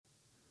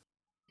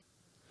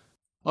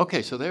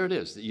Okay, so there it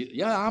is.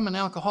 Yeah, I'm an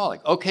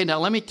alcoholic. Okay, now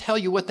let me tell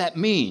you what that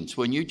means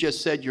when you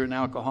just said you're an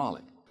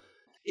alcoholic.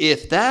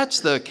 If that's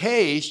the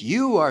case,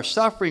 you are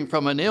suffering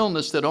from an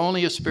illness that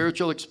only a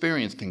spiritual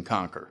experience can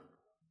conquer.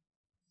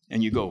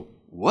 And you go,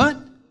 what?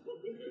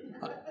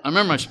 I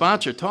remember my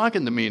sponsor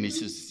talking to me, and he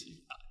says,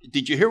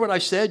 did you hear what I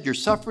said? You're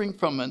suffering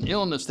from an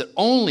illness that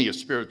only a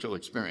spiritual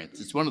experience.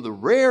 It's one of the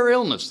rare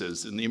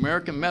illnesses in the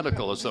American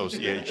Medical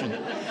Association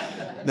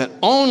that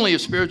only a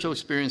spiritual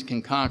experience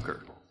can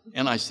conquer.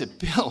 And I said,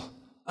 Bill,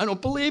 I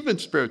don't believe in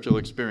spiritual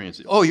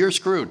experiences. Oh, you're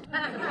screwed.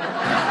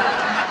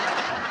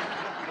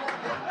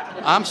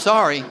 I'm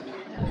sorry.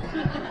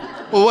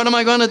 Well, what am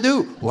I going to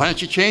do? Why don't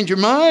you change your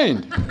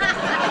mind?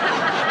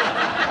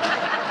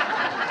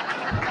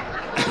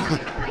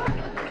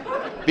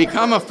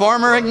 Become a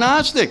former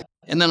agnostic.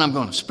 And then I'm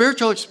going,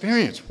 spiritual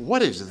experience,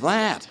 what is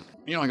that?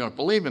 You know, I'm going to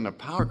believe in the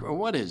power.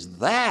 What is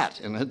that?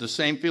 And I had the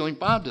same feeling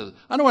Bob does.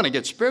 I don't want to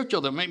get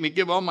spiritual to make me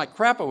give all my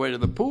crap away to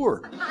the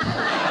poor.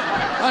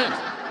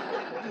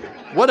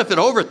 What if it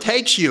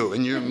overtakes you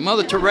and you're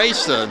Mother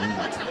Teresa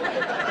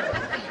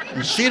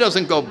and she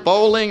doesn't go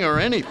bowling or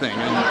anything?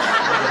 And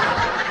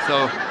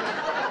so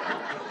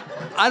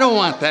I don't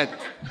want that.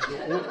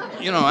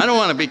 You know, I don't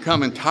want to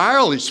become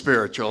entirely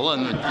spiritual,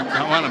 and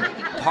I want to be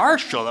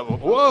partial.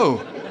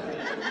 Whoa.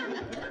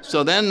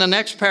 So then the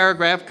next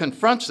paragraph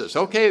confronts us.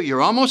 Okay,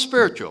 you're almost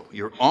spiritual.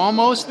 You're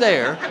almost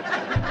there.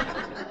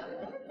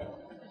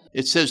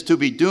 It says, to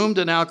be doomed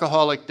an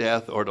alcoholic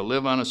death or to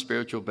live on a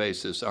spiritual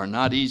basis are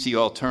not easy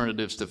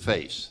alternatives to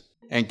face.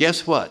 And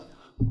guess what?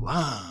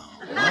 Wow.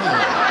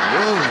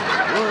 Whoa.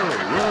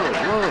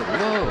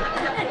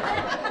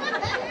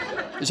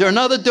 Is there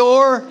another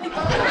door?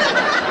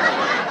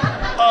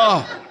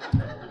 Oh.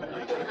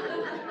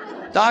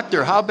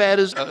 Doctor, how bad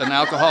is an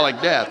alcoholic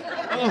death?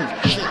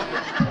 Oh, shit.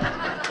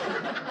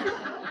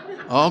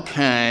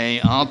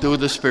 Okay, I'll do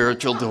the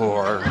spiritual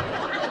door.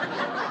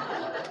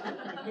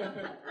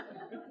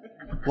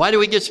 Why do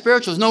we get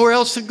spiritual? There's nowhere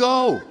else to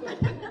go.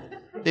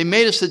 They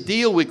made us a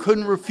deal we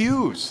couldn't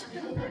refuse.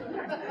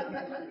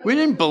 We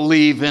didn't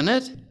believe in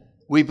it.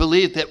 We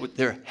believed that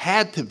there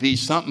had to be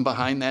something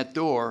behind that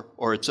door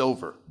or it's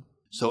over.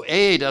 So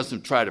AA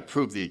doesn't try to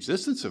prove the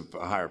existence of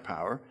a higher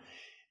power,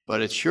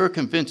 but it sure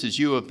convinces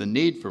you of the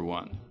need for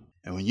one.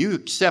 And when you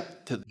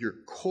accept to your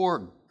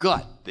core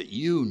gut that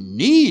you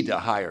need a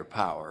higher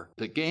power,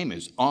 the game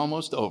is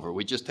almost over.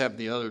 We just have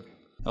the other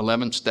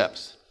 11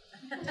 steps.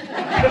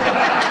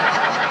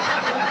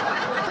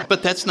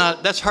 But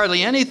that's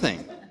hardly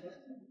anything.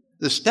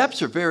 The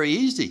steps are very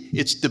easy.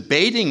 It's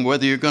debating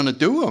whether you're going to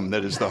do them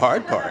that is the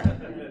hard part.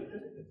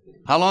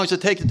 How long does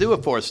it take to do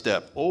a fourth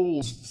step?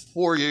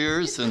 4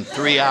 years and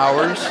 3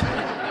 hours.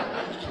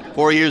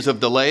 4 years of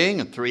delaying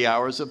and 3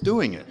 hours of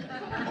doing it.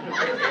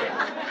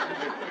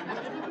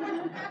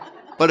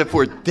 But if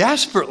we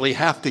desperately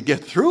have to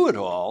get through it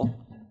all,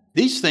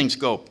 these things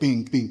go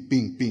bing, bing,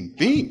 bing, bing,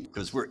 bing,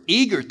 because we're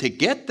eager to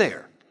get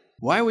there.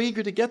 Why are we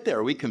eager to get there?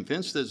 Are we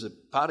convinced there's a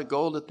pot of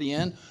gold at the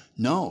end?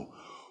 No.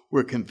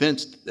 We're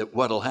convinced that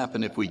what'll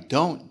happen if we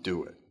don't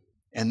do it.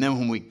 And then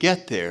when we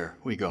get there,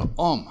 we go,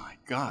 oh my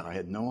God, I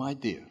had no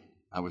idea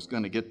I was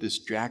going to get this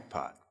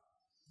jackpot.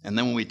 And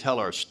then when we tell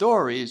our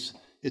stories,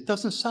 it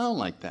doesn't sound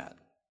like that.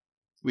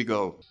 We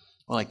go,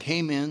 well, I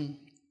came in,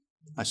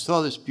 I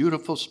saw this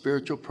beautiful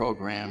spiritual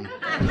program,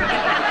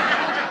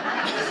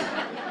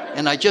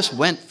 and I just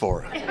went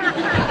for it.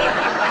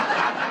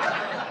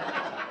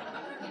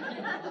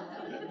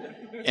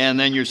 And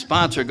then your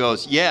sponsor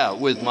goes, yeah,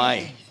 with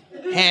my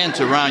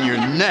hands around your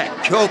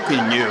neck,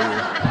 choking you,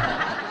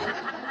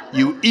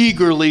 you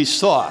eagerly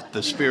sought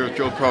the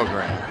spiritual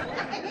program.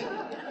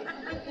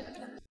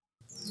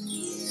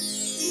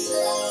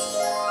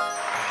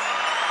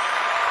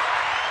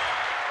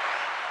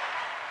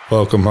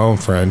 Welcome home,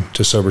 friend,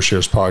 to Sober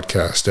Shares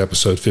Podcast,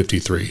 episode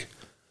 53.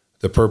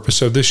 The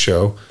purpose of this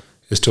show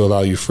is to allow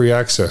you free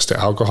access to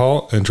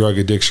alcohol and drug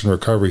addiction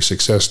recovery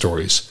success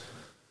stories.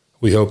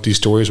 We hope these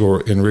stories will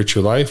enrich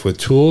your life with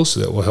tools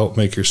that will help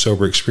make your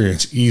sober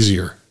experience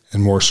easier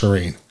and more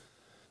serene.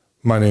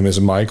 My name is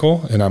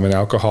Michael, and I'm an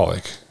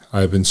alcoholic.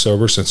 I have been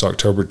sober since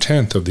October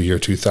 10th of the year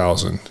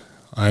 2000.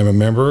 I am a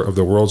member of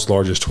the world's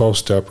largest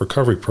 12-step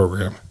recovery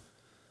program.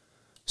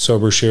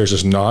 Sober Shares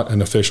is not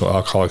an official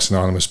Alcoholics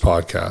Anonymous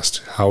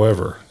podcast.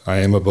 However, I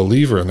am a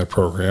believer in the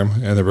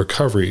program and the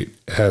recovery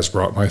it has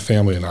brought my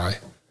family and I.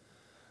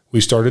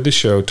 We started the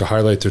show to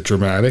highlight the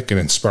dramatic and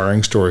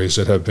inspiring stories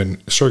that have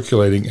been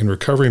circulating in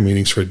recovery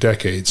meetings for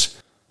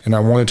decades, and I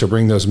wanted to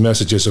bring those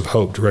messages of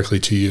hope directly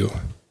to you.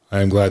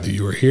 I am glad that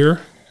you are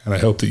here, and I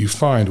hope that you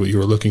find what you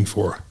are looking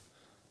for.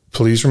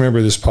 Please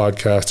remember this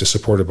podcast is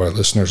supported by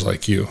listeners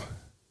like you.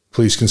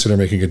 Please consider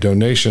making a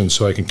donation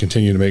so I can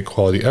continue to make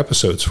quality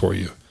episodes for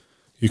you.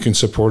 You can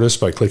support us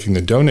by clicking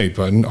the donate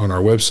button on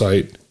our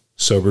website,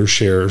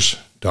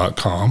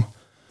 sobershares.com.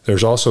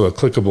 There's also a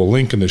clickable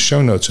link in the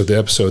show notes of the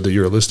episode that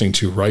you're listening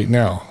to right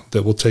now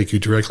that will take you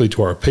directly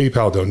to our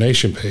PayPal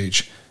donation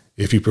page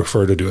if you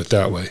prefer to do it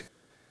that way.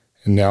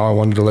 And now I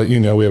wanted to let you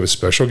know we have a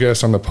special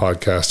guest on the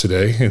podcast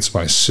today. It's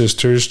my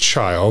sister's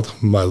child,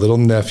 my little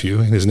nephew,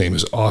 and his name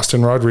is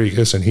Austin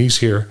Rodriguez, and he's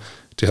here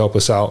to help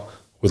us out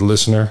with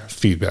listener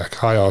feedback.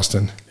 Hi,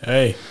 Austin.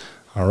 Hey.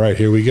 All right,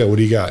 here we go. What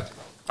do you got?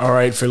 All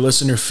right, for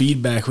listener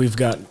feedback, we've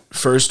got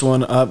first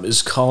one up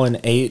is Colin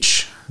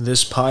H.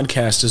 This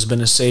podcast has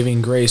been a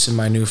saving grace in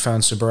my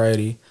newfound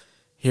sobriety.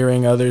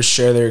 Hearing others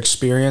share their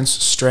experience,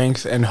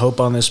 strength, and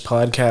hope on this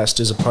podcast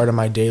is a part of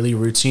my daily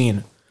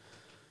routine.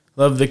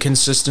 Love the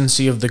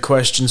consistency of the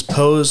questions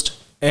posed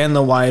and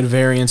the wide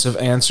variance of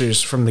answers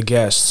from the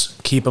guests.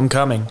 Keep them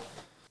coming.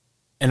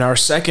 And our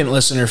second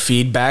listener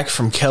feedback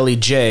from Kelly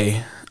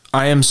J.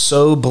 I am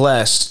so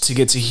blessed to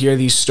get to hear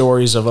these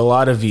stories of a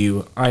lot of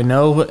you I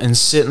know and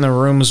sit in the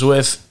rooms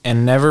with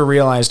and never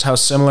realized how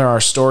similar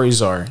our stories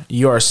are.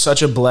 You are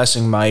such a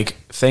blessing, Mike.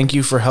 Thank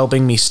you for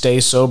helping me stay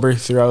sober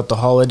throughout the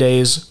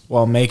holidays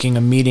while making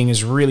a meeting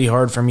is really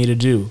hard for me to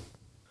do.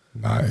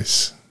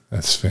 Nice.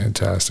 That's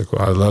fantastic.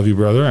 Well, I love you,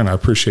 brother, and I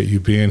appreciate you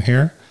being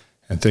here.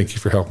 And thank you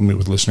for helping me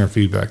with listener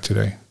feedback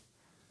today.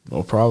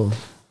 No problem.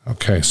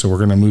 Okay, so we're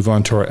going to move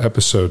on to our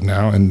episode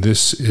now, and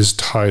this is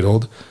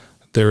titled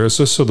There is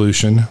a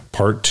Solution,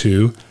 Part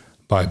 2,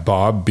 by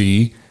Bob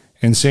B.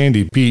 and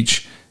Sandy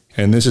Beach.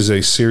 And this is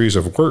a series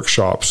of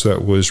workshops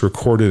that was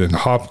recorded in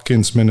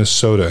Hopkins,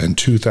 Minnesota in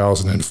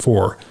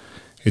 2004.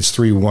 It's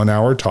 3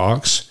 one-hour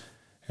talks,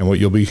 and what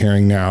you'll be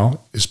hearing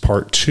now is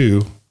Part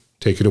 2.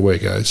 Take it away,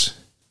 guys.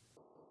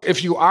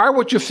 If you are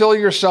what you fill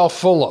yourself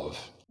full of,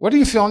 what are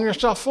you filling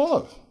yourself full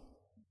of?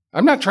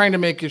 I'm not trying to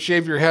make you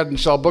shave your head and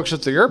sell books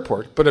at the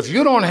airport, but if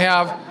you don't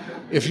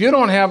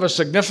have a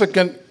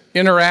significant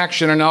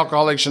interaction in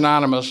Alcoholics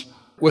Anonymous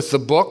with the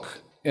book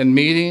and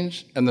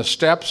meetings and the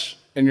steps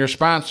and your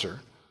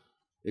sponsor,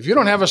 if you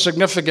don't have a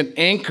significant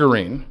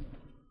anchoring,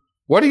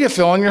 what are you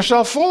filling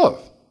yourself full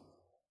of?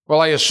 Well,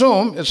 I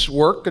assume it's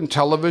work and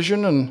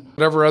television and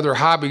whatever other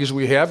hobbies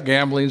we have,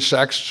 gambling,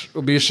 sex,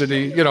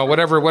 obesity,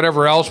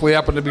 whatever else we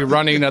happen to be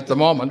running at the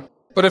moment.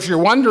 But if you're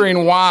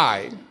wondering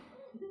why,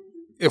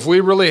 if we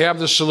really have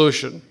the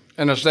solution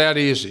and it's that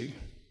easy,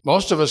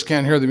 most of us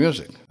can't hear the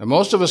music. And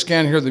most of us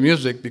can't hear the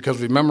music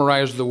because we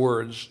memorized the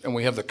words and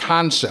we have the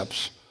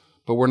concepts,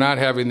 but we're not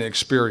having the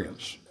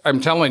experience. I'm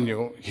telling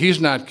you,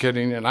 he's not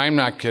kidding and I'm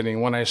not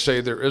kidding when I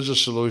say there is a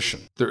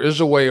solution. There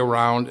is a way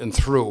around and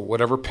through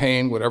whatever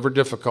pain, whatever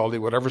difficulty,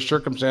 whatever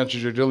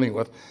circumstances you're dealing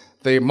with.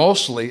 They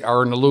mostly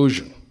are an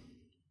illusion.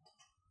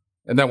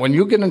 And that when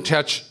you get in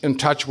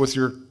touch with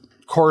your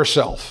core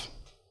self,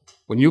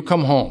 when you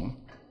come home,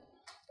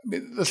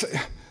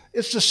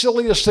 it's the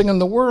silliest thing in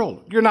the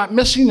world. You're not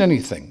missing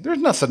anything. There's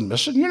nothing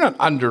missing. You're not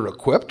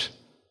under-equipped.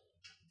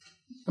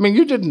 I mean,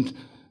 you didn't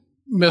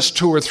miss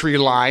 2 or 3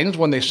 lines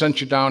when they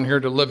sent you down here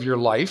to live your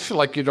life,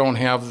 like you don't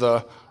have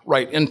the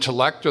right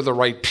intellect or the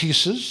right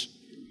pieces.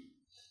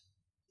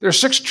 There's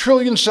 6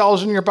 trillion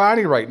cells in your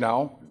body right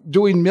now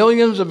doing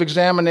millions of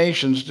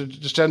examinations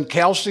to send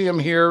calcium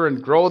here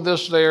and grow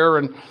this there.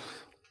 And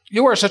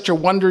you are such a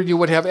wonder, you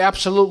would have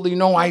absolutely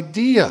no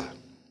idea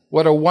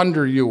what a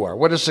wonder you are,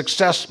 what a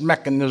success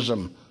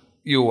mechanism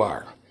you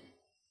are.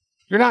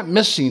 You're not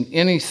missing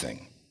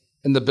anything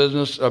in the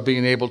business of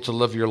being able to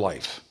live your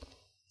life.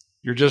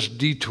 You're just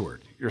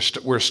detoured.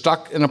 We're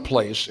stuck in a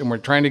place, and we're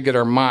trying to get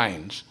our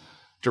minds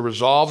to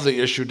resolve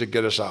the issue to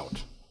get us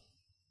out.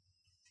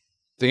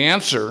 The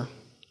answer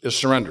is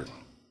surrender.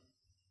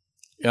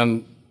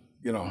 And,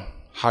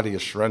 how do you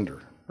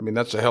surrender? I mean,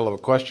 that's a hell of a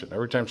question.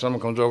 Every time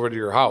someone comes over to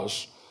your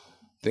house,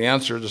 the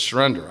answer is to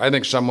surrender. I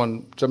think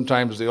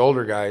sometimes the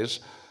older guys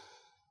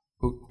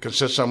who can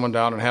sit someone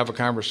down and have a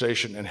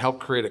conversation and help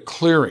create a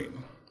clearing.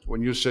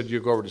 When you said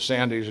you go over to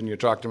Sandy's and you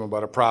talk to them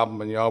about a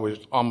problem and you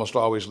almost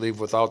always leave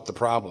without the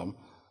problem,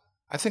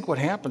 I think what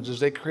happens is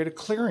they create a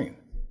clearing.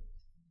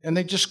 And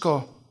they just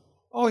go,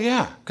 oh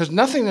yeah, because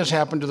nothing has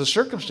happened to the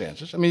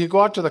circumstances. I mean, you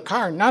go out to the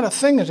car, not a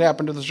thing has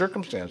happened to the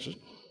circumstances.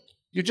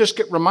 You just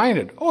get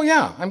reminded, oh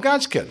yeah, I'm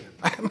God's kid.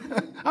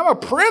 I'm a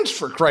prince,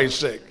 for Christ's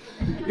sake.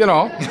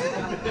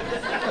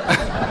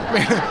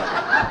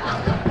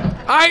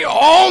 I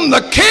own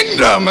the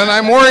kingdom, and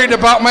I'm worried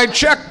about my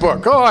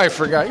checkbook. Oh, I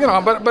forgot.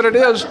 But it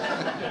is.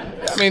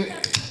 I mean,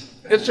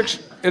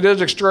 it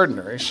is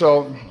extraordinary.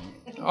 So,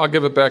 I'll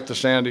give it back to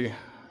Sandy.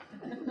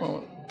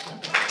 Well,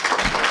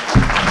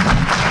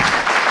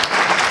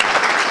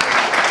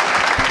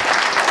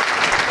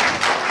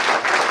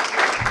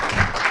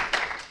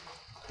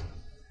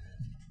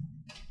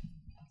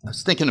 I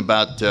was thinking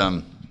about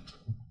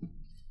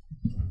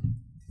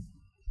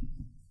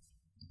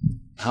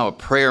how a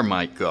prayer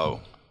might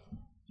go.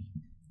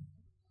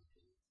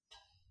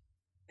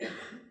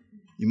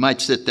 You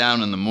might sit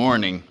down in the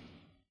morning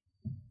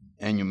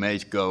and you may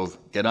go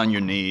get on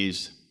your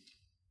knees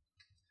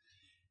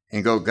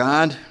and go,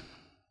 God,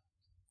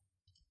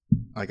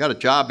 I got a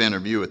job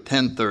interview at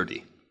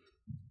 10:30.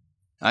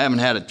 I haven't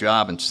had a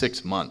job in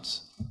 6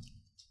 months.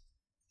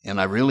 And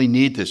I really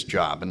need this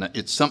job. And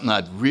it's something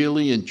I'd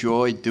really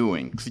enjoy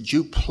doing. Could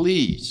you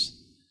please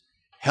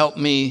help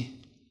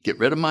me get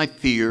rid of my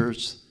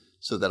fears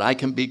so that I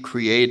can be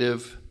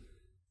creative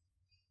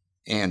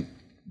and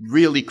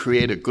really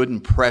create a good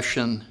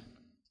impression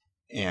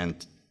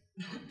and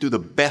do the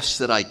best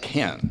that I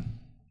can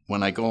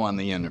when I go on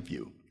the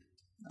interview.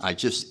 I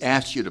just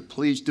ask you to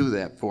please do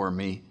that for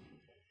me,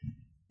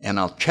 and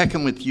I'll check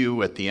in with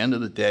you at the end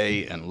of the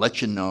day and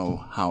let you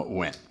know how it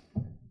went.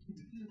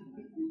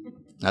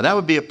 Now, that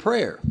would be a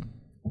prayer.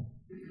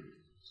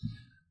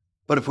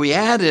 But if we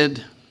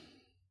added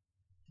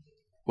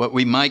what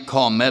we might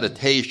call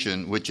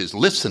meditation, which is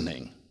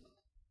listening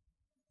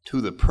to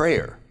the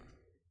prayer,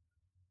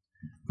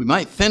 we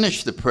might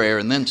finish the prayer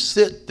and then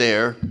sit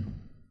there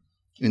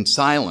in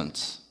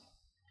silence.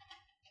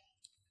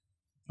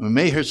 We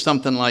may hear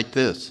something like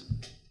this.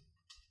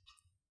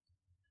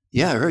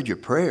 Yeah, I heard your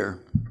prayer.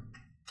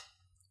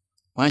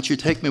 Why don't you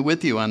take me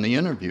with you on the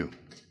interview?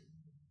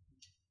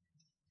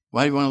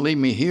 Why do you want to leave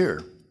me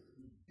here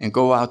and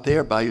go out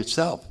there by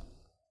yourself?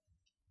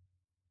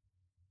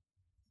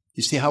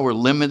 You see how we're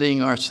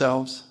limiting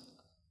ourselves?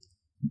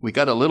 We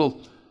got a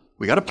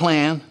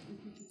plan,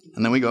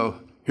 and then we go,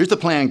 here's the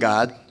plan,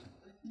 God.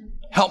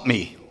 Help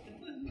me,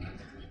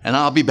 and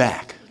I'll be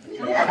back.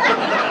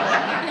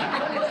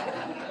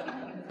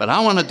 But I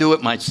want to do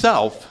it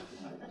myself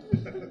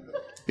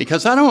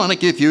because I don't want to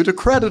give you the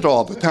credit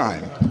all the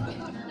time.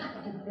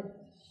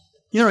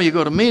 You know, you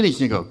go to meetings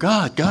and you go,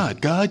 God,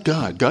 God, God,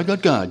 God, God,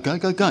 God, God, God,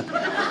 God, God.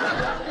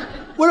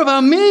 What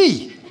about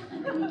me?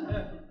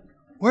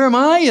 Where am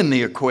I in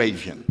the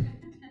equation?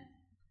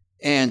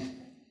 And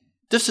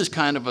this is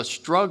kind of a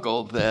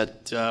struggle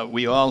that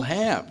we all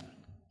have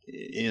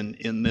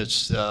in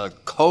this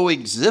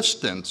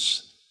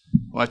coexistence.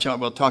 Watch out,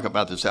 we'll talk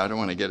about this. I don't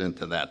want to get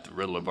into that, the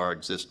riddle of our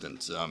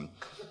existence.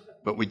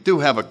 But we do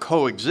have a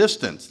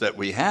coexistence that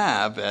we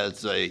have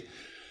as a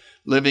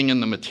living in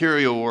the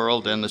material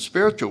world and the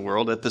spiritual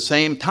world at the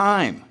same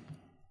time.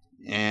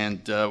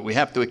 And we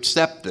have to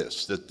accept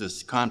this, that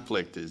this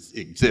conflict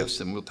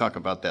exists, and we'll talk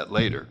about that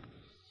later.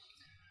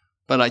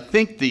 But I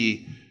think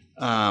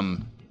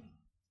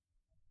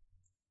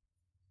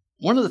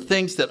one of the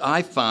things that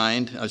I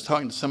find, I was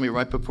talking to somebody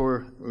right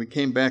before we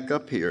came back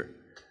up here.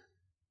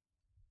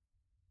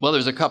 Well,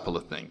 there's a couple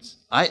of things.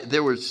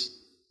 There was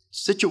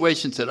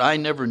situations that I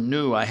never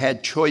knew I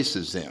had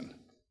choices in.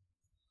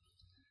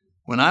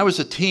 When I was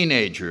a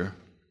teenager,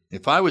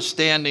 if I was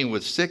standing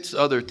with 6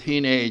 other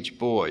teenage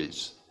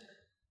boys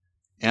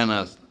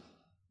and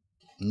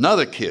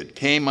another kid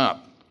came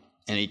up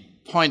and he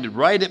pointed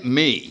right at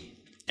me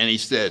and he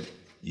said,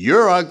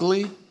 "You're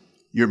ugly,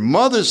 your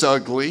mother's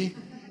ugly,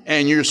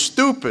 and you're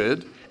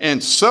stupid,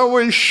 and so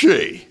is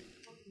she."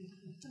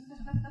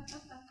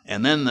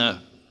 And then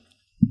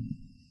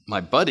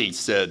my buddy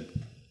said,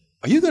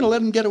 "Are you going to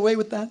let him get away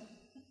with that?"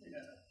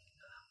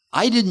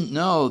 I didn't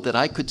know that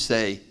I could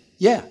say,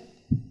 yeah,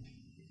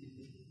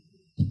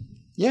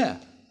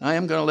 I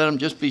am going to let him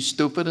just be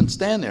stupid and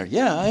stand there.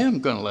 Yeah, I am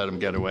going to let him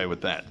get away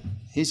with that.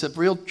 He's a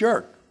real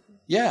jerk.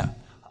 Yeah.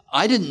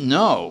 I didn't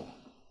know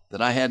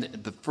that I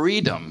had the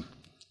freedom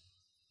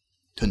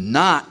to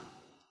not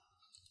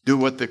do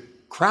what the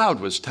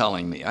crowd was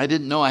telling me. I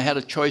didn't know I had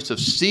a choice of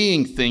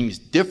seeing things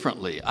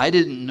differently. I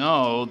didn't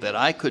know that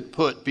I could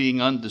put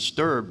being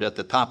undisturbed at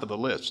the top of the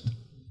list.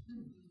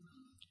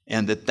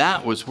 And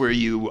that was where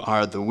you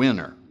are the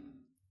winner.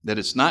 That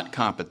it's not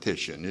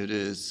competition. It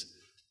is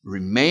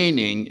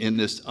remaining in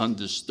this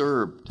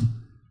undisturbed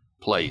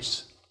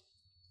place.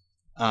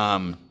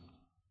 Now,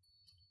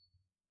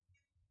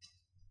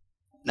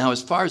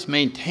 as far as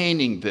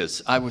maintaining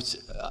this,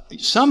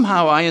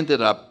 somehow I ended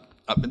up,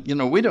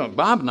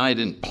 Bob and I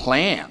didn't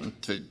plan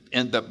to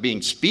end up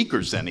being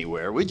speakers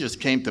anywhere. We just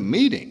came to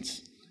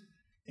meetings.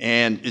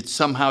 And it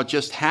somehow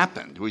just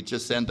happened. We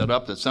just ended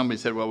up that somebody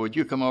said, "Well, would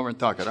you come over and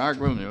talk at our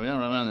room?"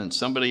 And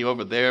somebody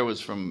over there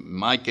in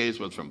my case,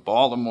 was from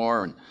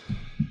Baltimore. And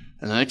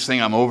the next thing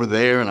I'm over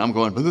there and I'm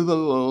going, blah, blah,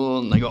 blah,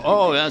 and they go,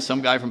 "Oh, yeah,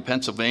 some guy from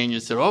Pennsylvania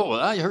said, oh, well,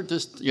 I heard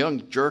this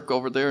young jerk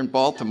over there in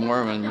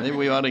Baltimore, and maybe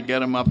we ought to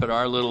get him up at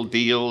our little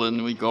deal."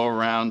 And we go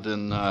around,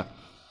 and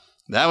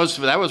that was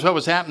what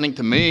was happening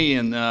to me.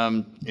 And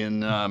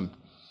in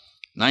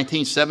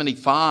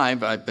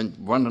 1975, I've been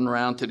running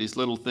around to these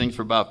little things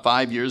for about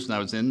 5 years, and I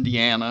was in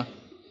Indiana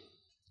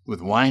with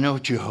Wino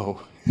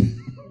Joe.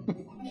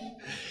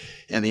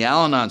 And the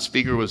Al-Anon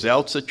speaker was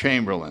Elsa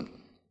Chamberlain.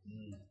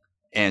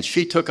 And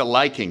she took a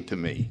liking to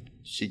me.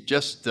 She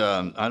just,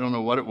 I don't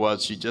know what it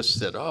was, she just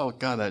said, "Oh,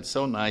 God, that's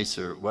so nice,"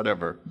 or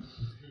whatever.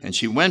 And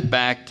she went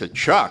back to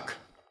Chuck.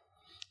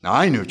 Now,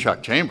 I knew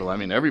Chuck Chamberlain. I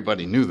mean,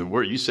 everybody knew the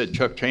word. You said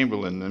Chuck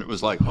Chamberlain, and it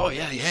was like, oh,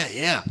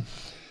 yeah.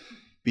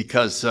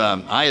 Because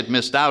I had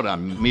missed out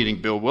on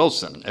meeting Bill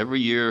Wilson. Every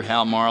year,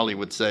 Hal Marley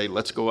would say,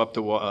 "Let's go up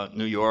to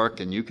New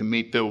York, and you can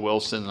meet Bill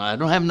Wilson." And I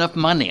don't have enough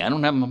money. I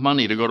don't have enough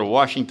money to go to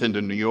Washington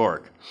to New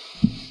York.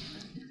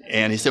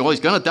 And he said, "Well, he's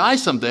going to die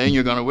someday, and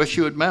you're going to wish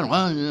you had met him."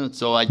 Well,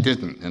 so I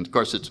didn't. And, of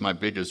course, it's my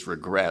biggest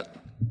regret.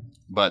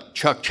 But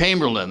Chuck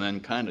Chamberlain then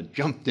kind of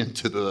jumped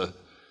into the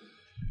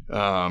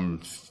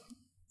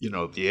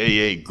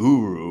AA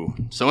guru.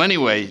 So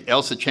anyway,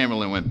 Elsa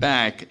Chamberlain went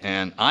back,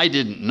 and I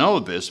didn't know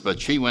this,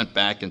 but she went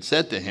back and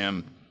said to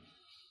him,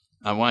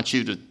 "I want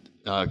you to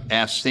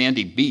asked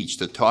Sandy Beach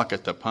to talk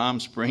at the Palm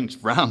Springs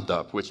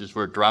Roundup, which is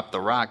where Drop the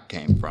Rock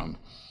came from.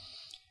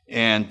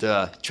 And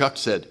Chuck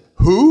said,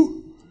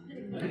 "Who?"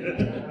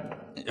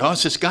 "Oh,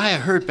 it's this guy I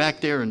heard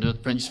back there, and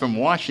he's from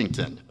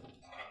Washington."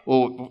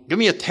 "Well, give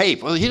me a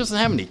tape." "Well, he doesn't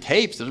have any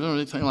tapes. There's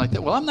anything like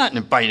that." "Well, I'm not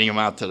inviting him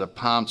out to the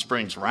Palm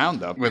Springs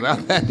Roundup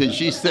without that." And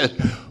she said,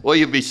 "Well,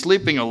 you'll be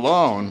sleeping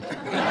alone."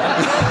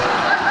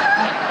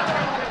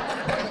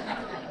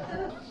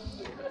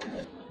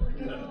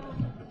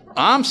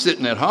 I'm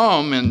sitting at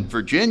home in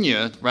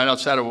Virginia, right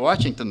outside of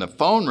Washington. The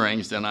phone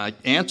rings, and I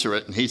answer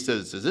it, and he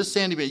says, "Is this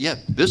Sandy Beach?" "Yeah,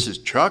 this is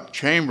Chuck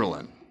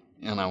Chamberlain."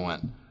 And I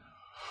went,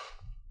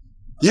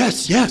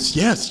 "Yes, yes,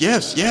 yes,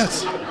 yes,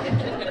 yes."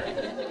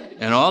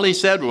 And all he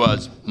said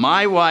was,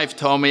 "My wife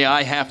told me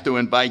I have to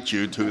invite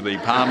you to the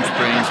Palm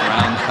Springs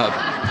Roundup."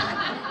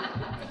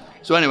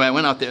 So anyway, I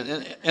went out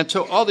there, and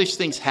so all these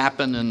things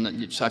happen, and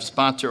I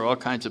sponsor all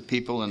kinds of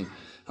people, and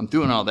I'm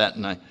doing all that,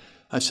 and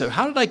I said,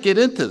 "How did I get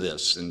into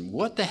this? And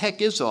what the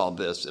heck is all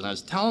this?" And I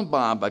was telling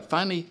Bob, I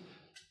finally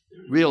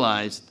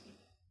realized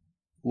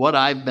what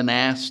I've been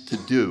asked to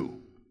do.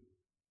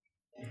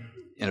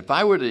 And if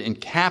I were to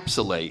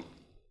encapsulate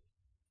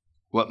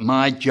what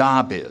my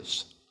job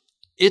is,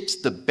 it's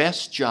the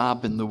best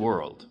job in the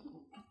world.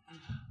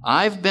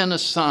 I've been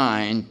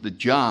assigned the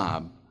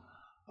job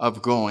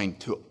of going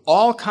to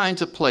all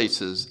kinds of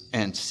places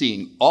and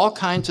seeing all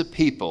kinds of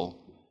people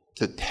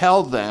to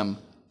tell them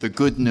the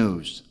good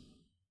news.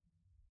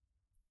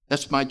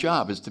 That's my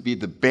job, is to be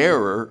the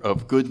bearer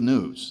of good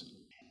news.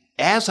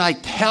 As I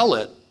tell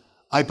it,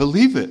 I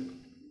believe it.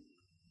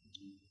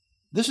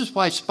 This is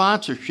why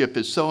sponsorship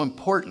is so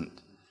important,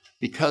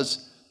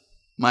 because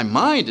my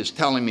mind is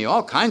telling me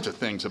all kinds of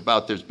things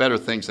about there's better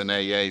things than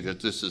AA, that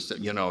this is,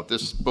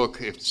 this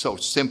book, it's so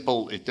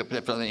simple,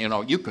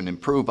 you can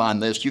improve on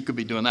this, you could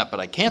be doing that,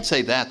 but I can't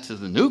say that to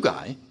the new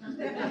guy,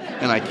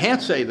 and I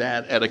can't say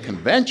that at a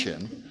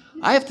convention.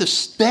 I have to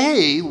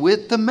stay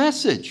with the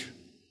message.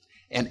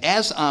 And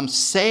as I'm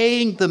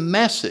saying the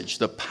message,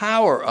 the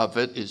power of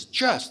it is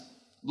just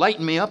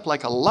lighting me up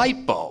like a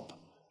light bulb.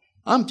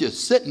 I'm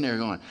just sitting there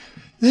going,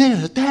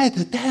 da, da,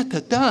 da, da,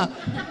 da.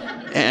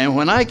 And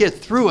when I get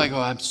through, I go,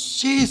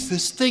 "Jeez,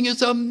 this thing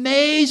is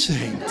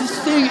amazing. This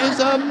thing is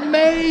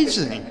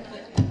amazing."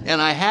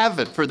 And I have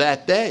it for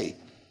that day.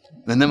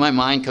 And then my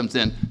mind comes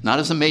in, "Not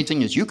as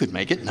amazing as you could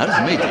make it, not as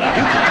amazing as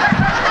you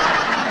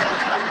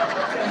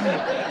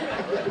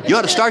could. You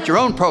ought to start your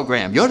own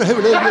program. You ought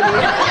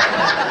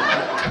to..."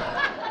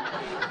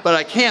 But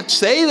I can't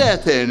say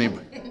that to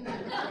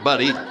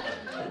anybody.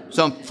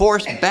 So I'm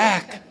forced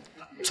back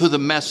to the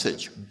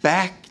message.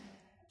 Back.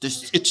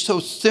 It's so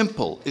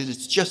simple.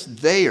 It's just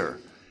there.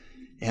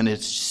 And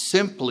it's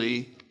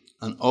simply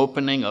an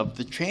opening of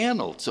the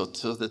channel. So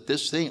that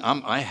this thing,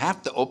 I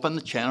have to open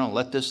the channel and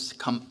let this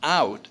come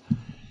out.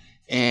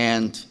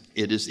 And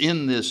it is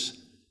in this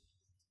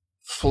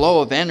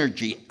flow of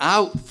energy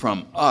out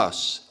from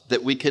us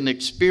that we can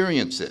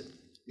experience it.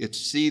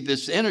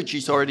 This energy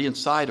is already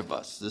inside of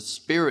us. The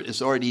spirit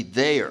is already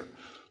there.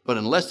 But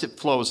unless it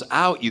flows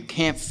out, you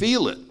can't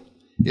feel it.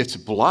 It's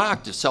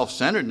blocked, it's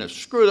self-centeredness.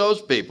 Screw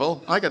those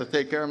people. I got to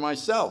take care of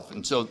myself.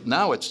 And so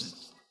now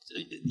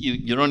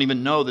you don't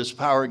even know this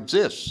power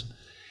exists.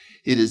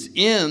 It is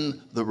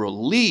in the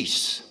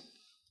release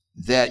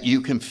that you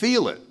can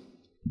feel it.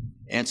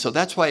 And so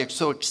that's why it's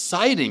so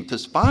exciting to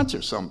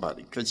sponsor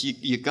somebody, because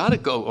you got to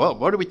go, "Well,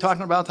 what are we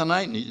talking about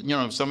tonight?"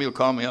 And somebody will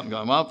call me up and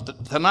go, "Well,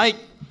 tonight,"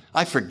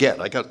 I forget.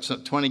 I got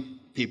 20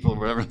 people or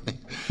whatever.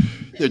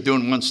 They're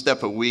doing one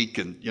step a week,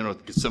 and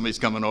somebody's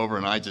coming over,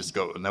 and I just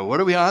go, "Now, what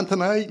are we on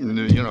tonight?"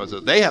 And so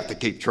they have to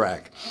keep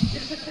track.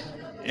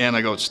 And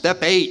I go,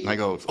 "Step 8," and I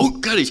go, "Oh,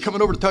 God, he's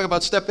coming over to talk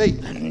about step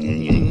 8."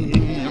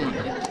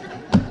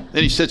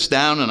 Then he sits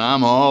down, and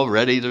I'm all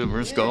ready to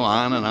just go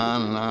on and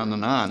on and on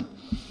and on.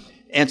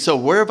 And so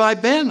where have I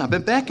been? I've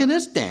been back in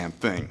this damn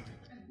thing.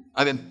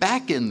 I've been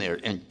back in there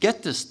and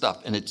get this stuff,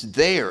 and it's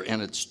there,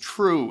 and it's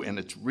true, and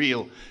it's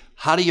real.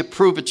 How do you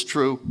prove it's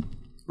true?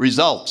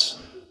 Results.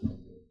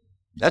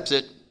 That's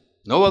it.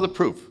 No other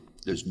proof.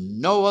 There's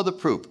no other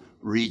proof.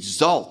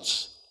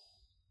 Results.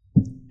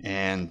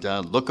 And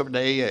look over to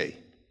AA.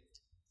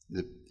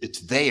 It's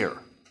there.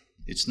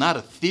 It's not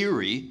a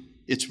theory.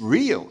 It's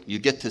real. You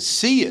get to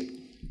see it.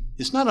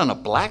 It's not on a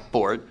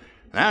blackboard.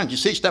 Now you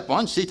see step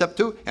 1, see step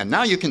 2, and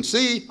now you can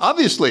see,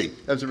 obviously,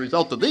 as a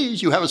result of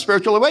these, you have a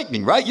spiritual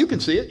awakening, right? You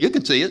can see it. You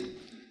can see it.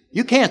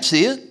 You can't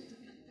see it.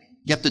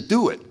 You have to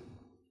do it.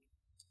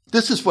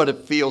 This is what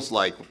it feels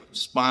like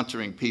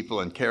sponsoring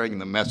people and carrying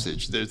the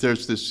message.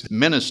 There's this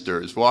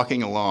minister who's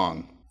walking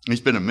along. He's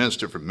been a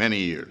minister for many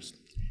years.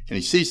 And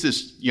he sees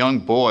this young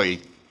boy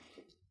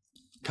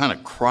kind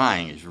of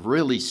crying. He's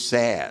really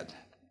sad.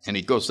 And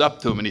he goes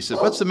up to him and he says,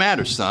 "What's the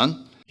matter,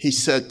 son?" He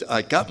said,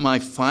 "I got my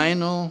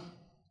final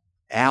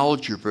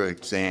algebra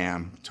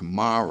exam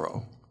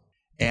tomorrow.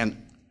 And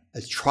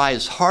I try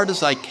as hard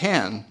as I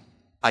can't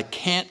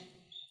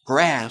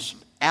grasp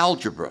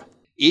algebra.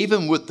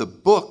 Even with the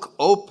book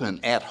open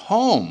at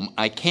home,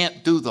 I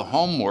can't do the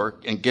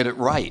homework and get it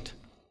right."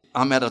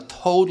 I'm at a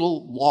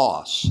total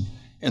loss,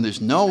 and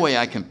there's no way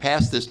I can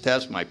pass this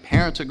test. My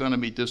parents are going to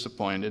be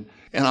disappointed,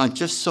 and I'm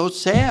just so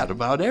sad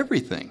about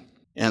everything.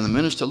 And the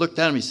minister looked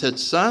at him, he said,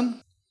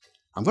 son,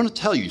 I'm going to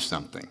tell you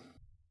something.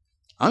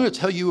 I'm going to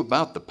tell you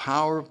about the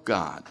power of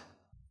God.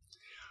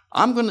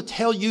 I'm going to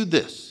tell you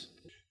this,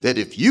 that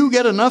if you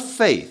get enough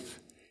faith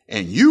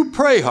and you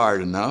pray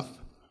hard enough,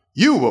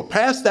 you will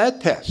pass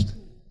that test.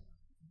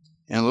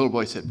 And the little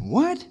boy said,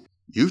 what?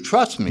 You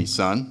trust me,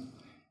 son.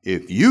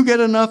 If you get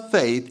enough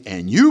faith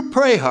and you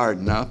pray hard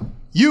enough,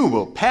 you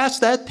will pass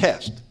that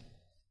test.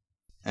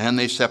 And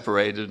they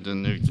separated,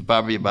 and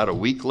probably about a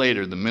week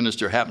later, the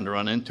minister happened to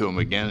run into him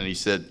again, and he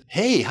said,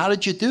 hey, how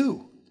did you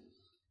do?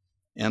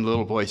 And the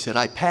little boy said,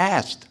 I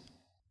passed.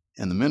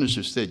 And the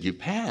minister said, you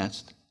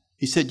passed?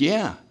 He said,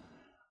 yeah.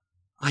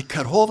 I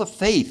got all the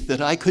faith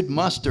that I could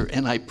muster,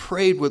 and I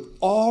prayed with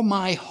all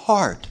my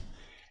heart,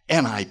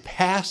 and I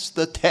passed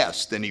the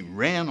test. And he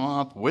ran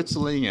off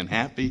whistling and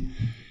happy.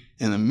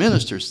 And the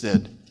minister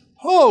said,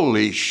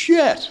 holy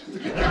shit.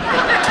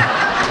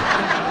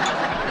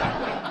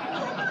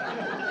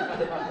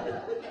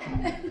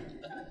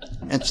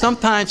 And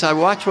sometimes I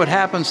watch what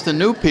happens to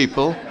new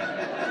people,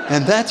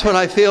 and that's what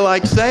I feel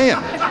like saying.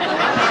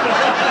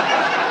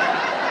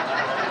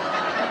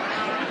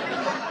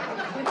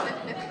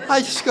 I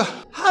just go,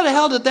 how the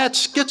hell did that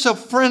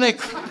schizophrenic,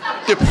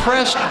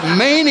 depressed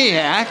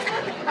maniac,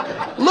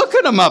 look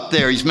at him up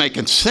there, he's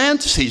making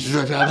sense, he's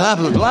blah, blah,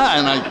 blah, blah,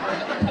 and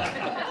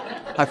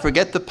I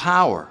forget the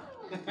power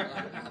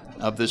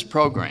of this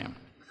program.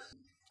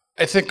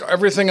 I think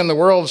everything in the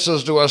world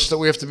says to us that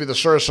we have to be the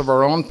source of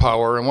our own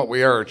power, and what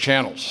we are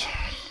channels.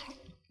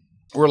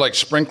 We're like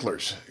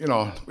sprinklers. We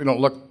don't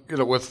look,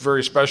 with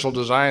very special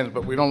designs,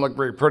 but we don't look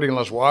very pretty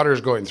unless water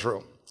is going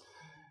through.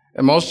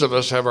 And most of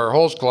us have our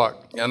holes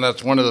clogged, and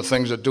that's one of the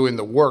things that doing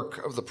the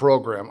work of the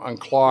program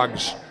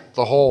unclogs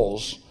the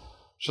holes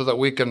so that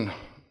we can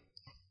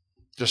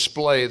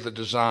display the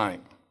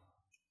design.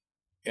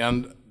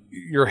 And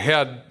your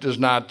head does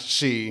not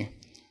see.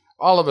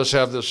 All of us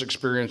have this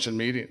experience in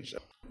meetings.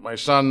 My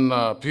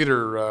son,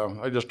 Peter,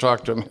 I just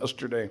talked to him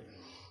yesterday,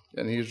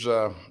 and he's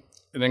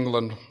in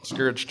England,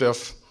 scared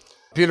stiff.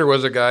 Peter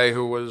was a guy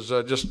who was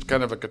just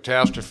kind of a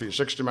catastrophe,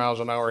 60 miles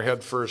an hour,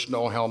 head first,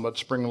 no helmet,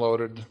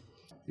 spring-loaded.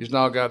 He's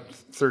now got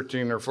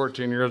 13 or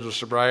 14 years of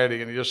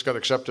sobriety, and he just got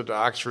accepted to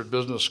Oxford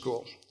Business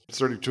School. He's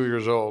 32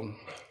 years old.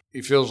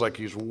 He feels like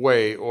he's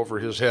way over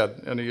his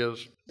head, and he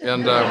is.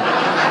 And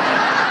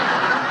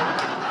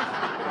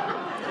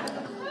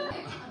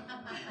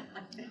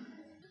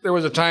there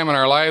was a time in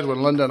our lives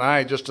when Linda and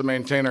I, just to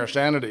maintain our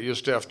sanity,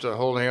 used to have to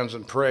hold hands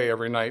and pray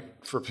every night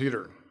for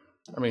Peter.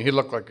 I mean, he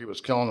looked like he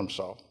was killing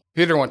himself.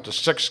 Peter went to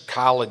 6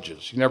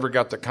 colleges. He never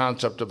got the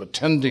concept of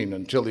attending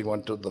until he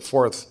went to the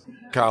 4th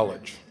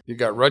college. He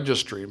got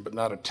registering, but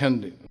not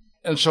attending.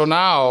 And so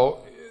now,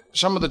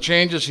 some of the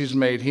changes he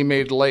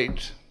made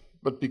late.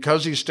 But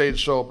because he stayed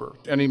sober,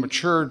 and he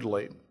matured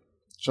late,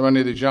 so many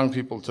of these young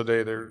people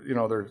today, they're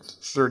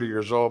 30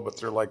 years old, but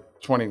they're like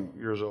 20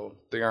 years old.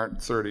 They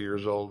aren't 30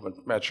 years old,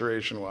 but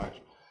maturation-wise.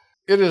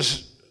 It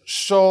is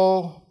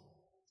so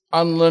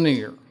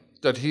unlinear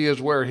that he is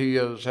where he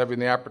is, having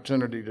the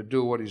opportunity to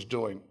do what he's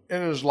doing.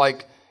 It is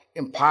like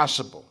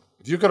impossible.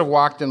 If you could have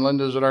walked in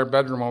Linda's in our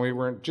bedroom when we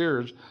were in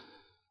tears,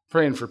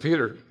 praying for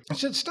Peter, I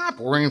said, stop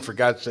worrying, for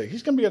God's sake.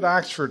 He's going to be at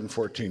Oxford in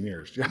 14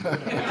 years. He's going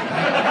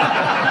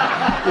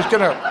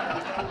to...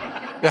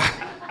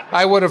 Yeah.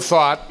 I would have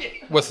thought,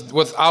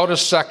 without a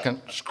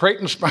second,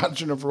 Creighton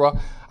sponsored him for a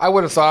while, I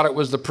would have thought it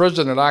was the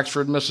prison at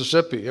Oxford,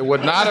 Mississippi. It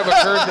would not have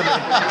occurred to me.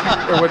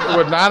 It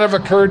would not have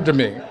occurred to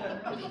me.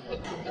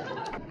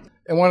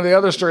 And one of the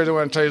other stories I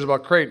want to tell you is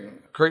about Creighton.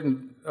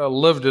 Creighton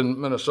lived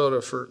in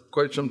Minnesota for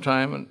quite some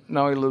time, and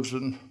now he lives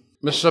in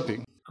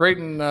Mississippi.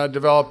 Creighton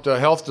developed a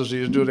health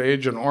disease due to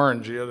Agent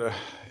Orange.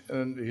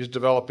 And he's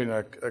developing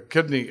a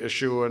kidney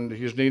issue, and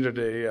he's needed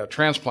a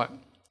transplant.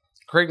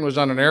 Creighton was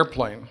on an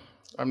airplane.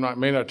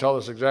 May not tell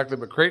this exactly,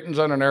 but Creighton's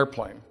on an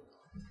airplane.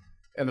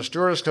 And the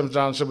stewardess comes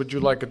down and said, would you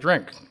like a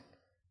drink?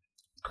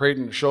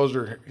 Creighton shows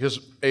her his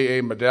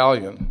AA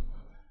medallion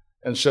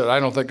and said, I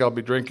don't think I'll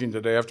be drinking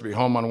today. I have to be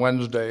home on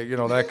Wednesday,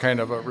 that kind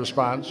of a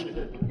response.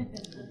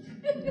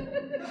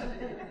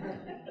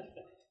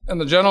 And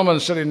the gentleman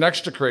sitting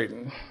next to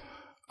Creighton,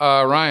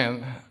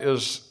 Ryan,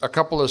 is a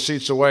couple of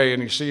seats away,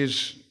 and he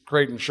sees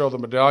Creighton show the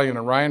medallion,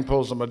 and Ryan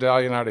pulls the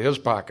medallion out of his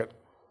pocket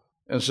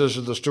and says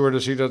to the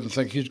stewardess he doesn't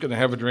think he's going to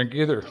have a drink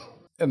either.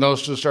 And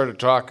those two started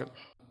talking.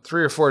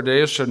 3 or 4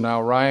 days from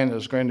now, Ryan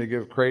is going to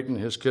give Creighton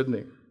his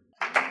kidney.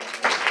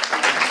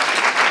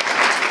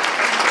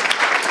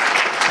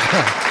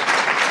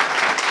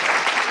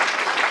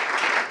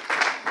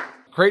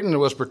 Creighton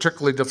was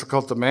particularly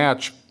difficult to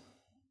match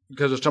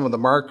because of some of the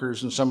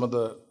markers and some of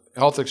the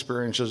health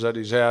experiences that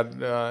he's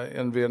had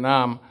in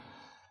Vietnam.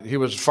 He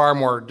was far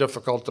more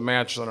difficult to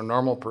match than a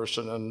normal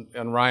person,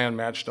 and Ryan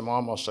matched him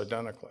almost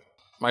identically.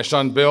 My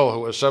son Bill,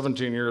 who has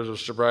 17 years of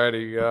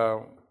sobriety,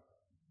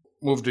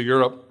 moved to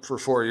Europe for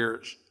 4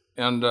 years,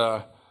 and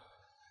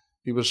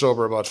he was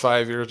sober about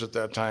 5 years at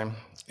that time.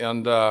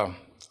 And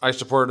I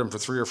supported him for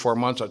 3 or 4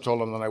 months. I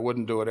told him that I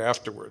wouldn't do it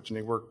afterwards, and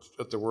he worked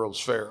at the World's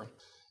Fair.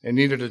 He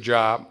needed a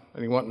job,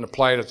 and he went and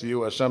applied at the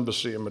U.S.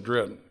 Embassy in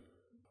Madrid.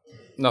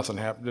 Nothing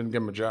happened, didn't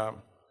give him a job.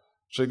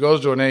 So he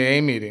goes to an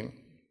AA meeting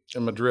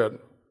in Madrid,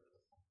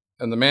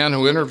 and the man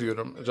who interviewed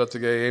him is at the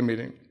AA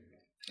meeting.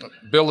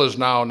 Bill is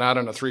now not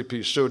in a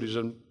 3-piece suit. He's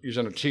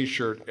in a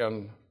T-shirt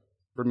and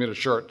Bermuda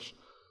shorts.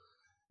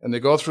 And they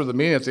go through the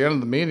meeting. At the end of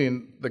the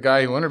meeting, the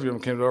guy who interviewed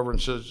him came over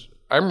and says,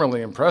 "I'm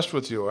really impressed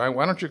with you.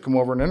 Why don't you come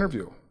over and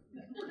interview?"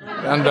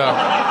 And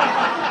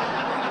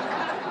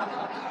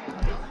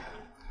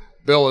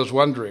Bill is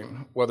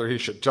wondering whether he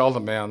should tell the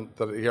man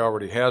that he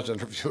already has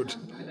interviewed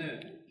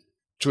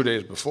 2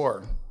 days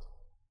before.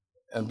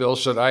 And Bill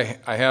said,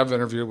 I have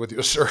interviewed with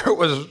you, sir. It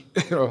was,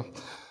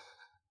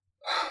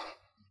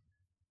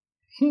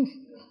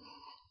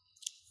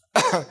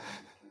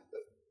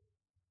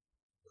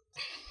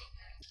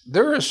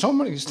 There are so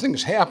many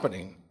things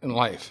happening in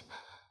life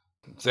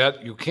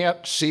that you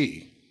can't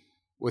see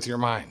with your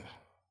mind,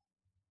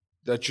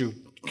 that you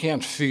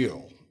can't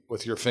feel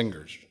with your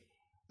fingers,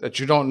 that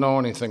you don't know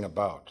anything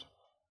about,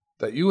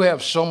 that you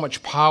have so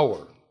much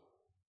power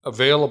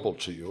available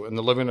to you in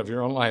the living of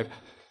your own life,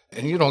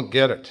 and you don't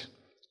get it.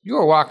 You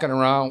are walking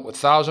around with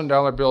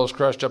 $1,000 bills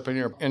crushed up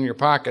in your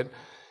pocket,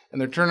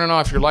 and they're turning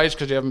off your lights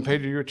because you haven't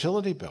paid your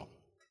utility bill.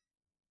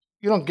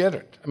 You don't get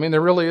it. I mean,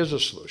 there really is a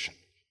solution.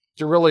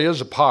 There really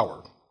is a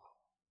power.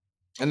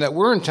 And that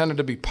we're intended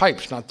to be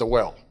pipes, not the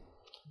well.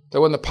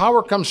 That when the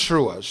power comes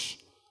through us,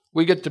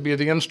 we get to be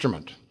the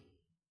instrument.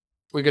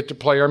 We get to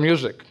play our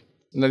music.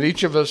 And that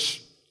each of us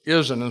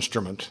is an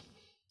instrument,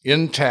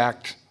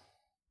 intact,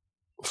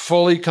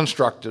 fully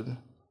constructed,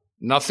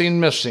 nothing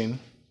missing.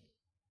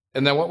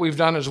 And then what we've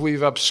done is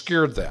we've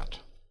obscured that.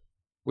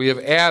 We have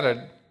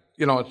added,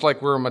 it's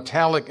like we're a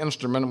metallic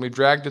instrument and we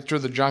dragged it through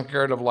the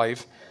junkyard of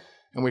life.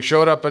 And we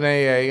showed up in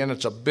AA, and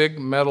it's a big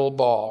metal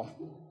ball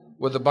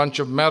with a bunch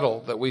of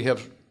metal that we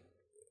have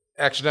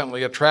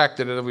accidentally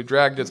attracted, and we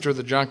dragged it through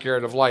the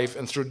junkyard of life.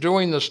 And through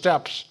doing the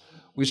steps,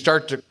 we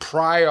start to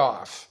pry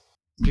off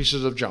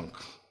pieces of junk.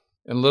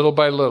 And little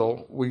by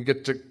little, we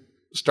get to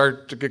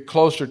start to get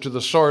closer to the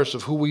source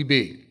of who we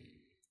be.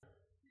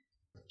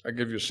 I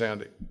give you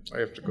Sandy. I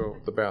have to go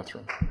to the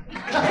bathroom.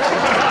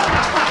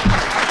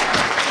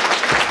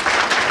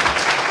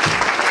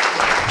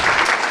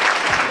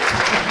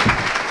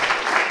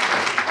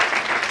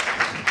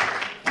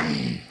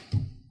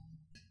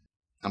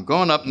 I'm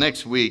going up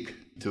next week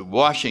to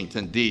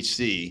Washington,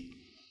 D.C.,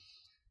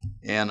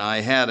 and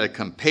I had a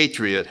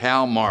compatriot,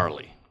 Hal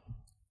Marley,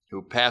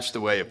 who passed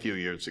away a few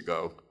years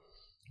ago,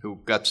 who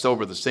got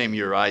sober the same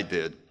year I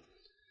did.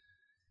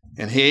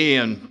 And he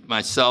and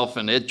myself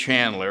and Ed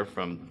Chandler,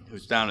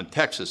 who's down in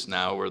Texas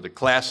now, were the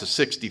class of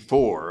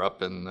 '64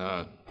 up in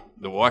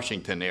the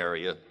Washington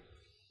area.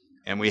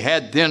 And we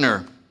had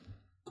dinner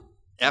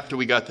after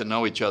we got to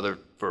know each other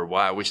for a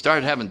while. We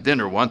started having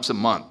dinner once a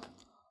month,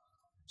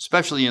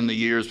 especially in the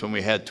years when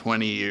we had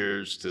 20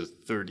 years to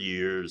 30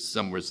 years,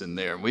 somewhere in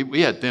there.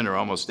 We had dinner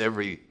almost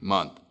every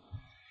month.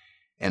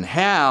 And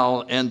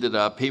Hal ended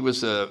up, he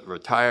was a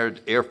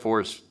retired Air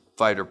Force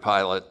fighter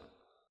pilot,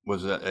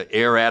 was an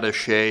air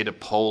attaché to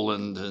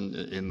Poland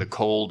in the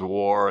Cold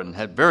War, and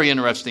had very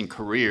interesting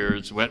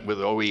careers, went with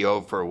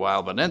OEO for a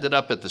while, but ended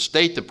up at the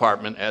State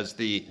Department as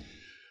the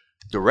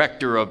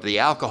director of the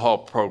alcohol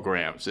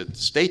programs at the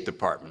State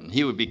Department.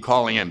 He would be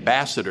calling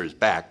ambassadors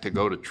back to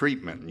go to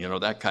treatment,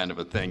 that kind of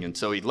a thing. And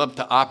so he loved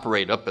to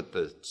operate up at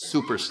the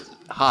super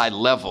high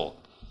level.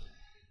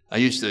 I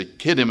used to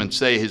kid him and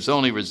say his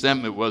only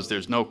resentment was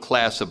there's no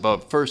class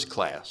above first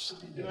class,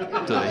 so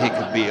that he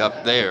could be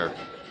up there.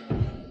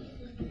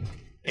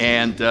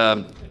 And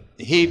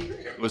he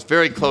was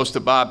very close to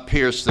Bob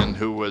Pearson,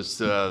 who was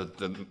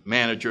the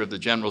manager of the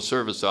General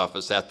Service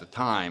Office at the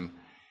time.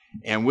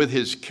 And with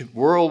his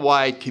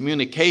worldwide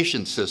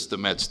communication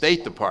system at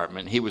State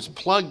Department, he was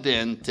plugged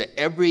in to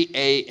every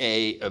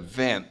AA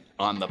event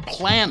on the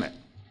planet.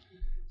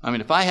 I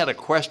mean, if I had a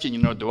question,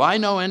 do I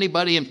know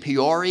anybody in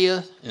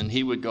Peoria? And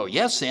he would go,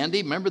 yes,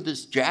 Sandy, remember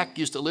this Jack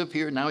used to live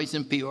here? Now he's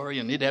in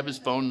Peoria, and he'd have his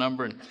phone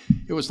number. And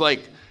it was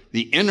like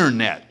the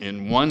internet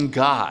in one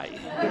guy,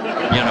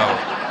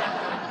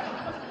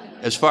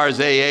 as far as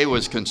AA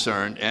was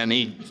concerned. And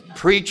he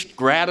preached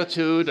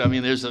gratitude. I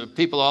mean, there's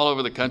people all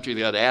over the country that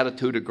got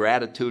attitude of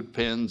gratitude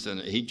pins, and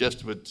he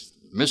just would,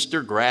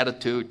 Mr.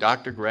 Gratitude,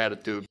 Dr.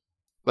 Gratitude.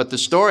 But the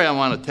story I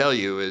want to tell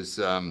you is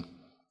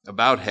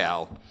about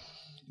Hal,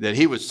 that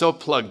he was so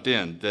plugged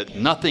in that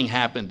nothing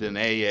happened in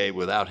AA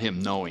without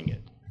him knowing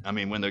it. I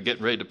mean, when they're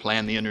getting ready to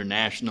plan the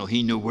International,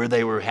 he knew where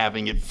they were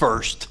having it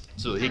first,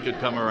 so he could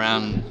come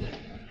around.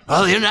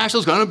 The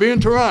International's going to be in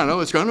Toronto.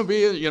 It's going to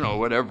be,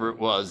 whatever it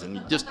was. And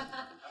he just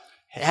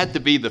had to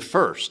be the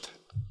first.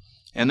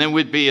 And then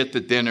we'd be at the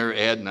dinner,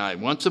 Ed and I,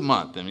 once a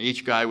month, and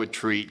each guy would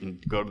treat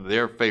and go to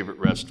their favorite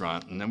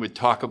restaurant. And then we'd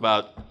talk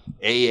about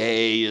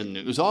AA, and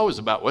it was always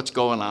about what's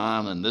going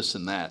on and this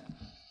and that.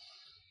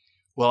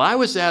 Well, I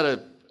was at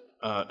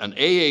an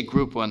AA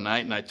group one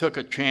night, and I took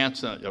a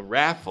chance, a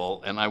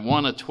raffle, and I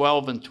won a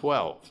 12 and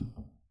 12.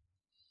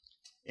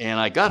 And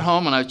I got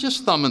home and I was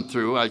just thumbing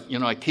through. I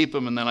keep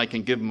them and then I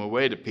can give them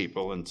away to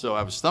people. And so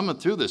I was thumbing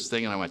through this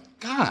thing and I went,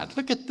 God,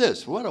 look at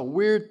this. What a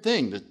weird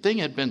thing. The thing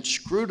had been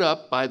screwed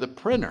up by the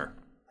printer.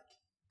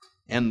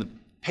 And the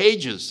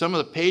pages, some of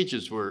the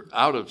pages were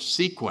out of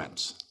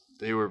sequence.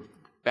 They were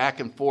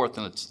back and forth.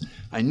 And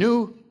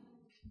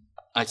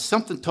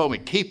something told me,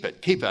 keep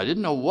it. I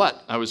didn't know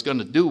what I was going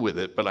to do with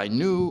it, but I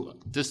knew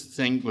this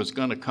thing was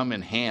going to come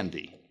in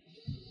handy.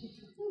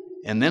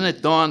 And then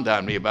it dawned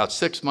on me about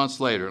 6 months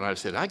later, and I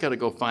said, I got to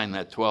go find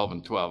that 12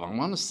 and 12. I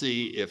want to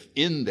see if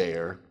in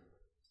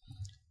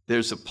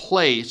there's a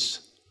place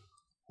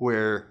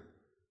where,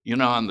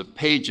 on the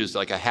pages,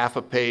 like a half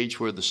a page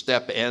where the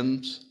step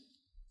ends,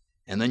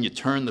 and then you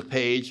turn the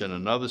page and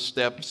another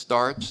step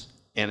starts,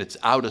 and it's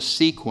out of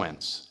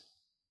sequence.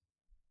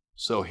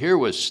 So here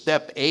was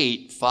step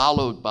 8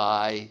 followed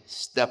by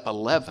step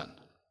 11.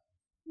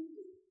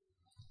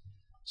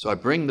 So I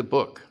bring the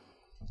book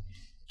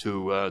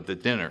to the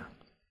dinner.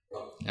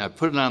 And I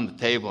put it on the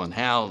table, and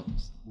Hal,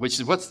 which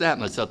is, what's that?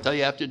 And I said, I'll tell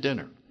you after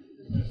dinner.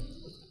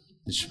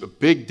 It's a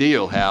big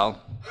deal,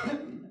 Hal.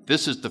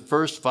 This is the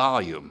first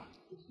volume.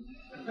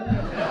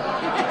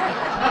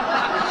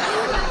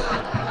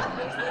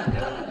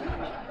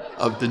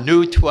 Of the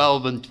new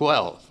 12 and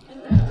 12.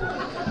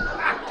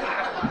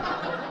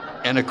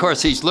 And of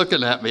course, he's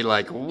looking at me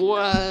like,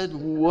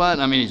 what?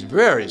 I mean, he's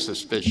very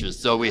suspicious.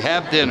 So we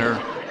have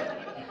dinner,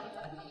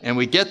 and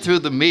we get through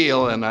the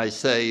meal, and I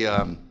say,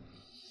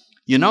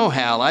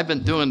 Hal, I've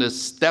been doing this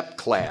step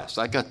class.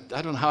 I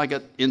don't know how I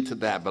got into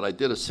that, but I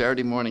did a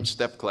Saturday morning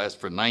step class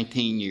for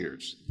 19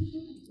 years.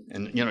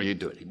 And, you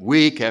do it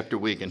week after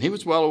week. And he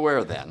was well aware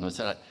of that. And I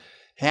said,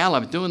 Hal,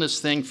 I've been doing this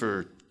thing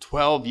for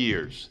 12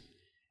 years.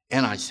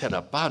 And I said,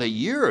 about a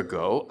year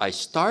ago, I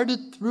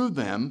started through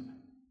them,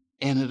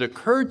 and it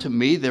occurred to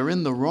me they're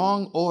in the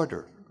wrong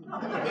order.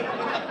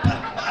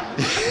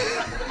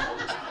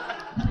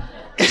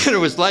 And it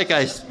was like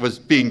I was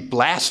being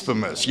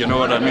blasphemous, you know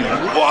what I mean?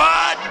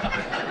 What?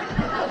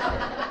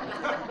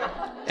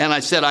 And I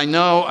said, I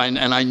know,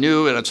 and I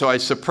knew, and so I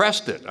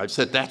suppressed it. I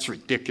said, that's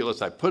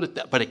ridiculous. I put it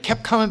down. But it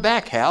kept coming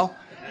back, Hal.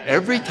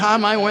 Every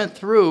time I went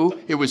through,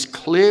 it was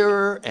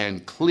clearer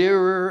and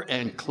clearer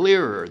and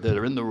clearer that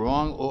are in the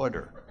wrong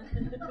order.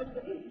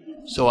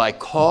 So I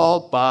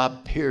called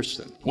Bob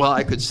Pearson. Well,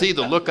 I could see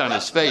the look on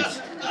his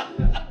face.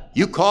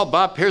 You called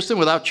Bob Pearson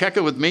without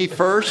checking with me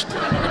first?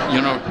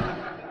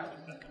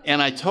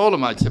 And I told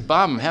him, I said,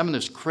 Bob, I'm having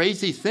this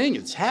crazy thing.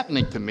 It's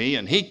happening to me.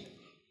 And he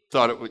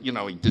thought it would,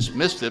 he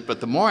dismissed it.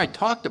 But the more I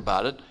talked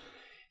about it,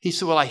 he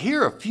said, well, I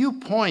hear a few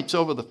points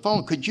over the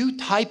phone. Could you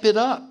type it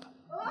up?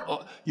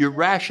 Your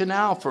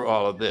rationale for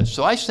all of this.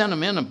 So I sent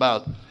him in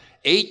about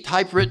 8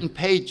 typewritten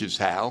pages,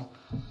 Hal,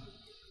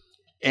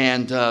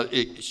 and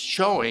it's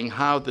showing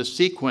how the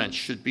sequence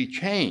should be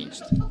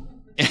changed.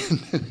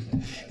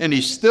 And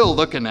he's still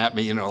looking at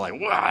me, like,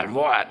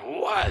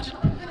 what?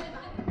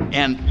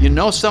 And you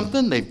know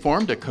something? They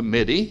formed a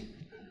committee.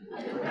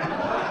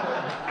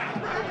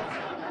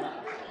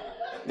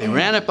 They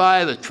ran it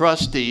by the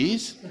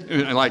trustees,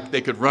 like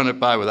they could run it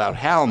by without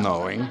Hal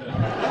knowing.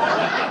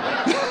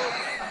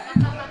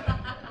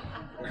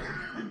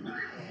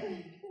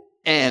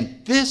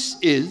 And this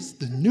is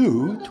the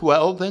new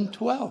 12 and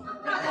 12.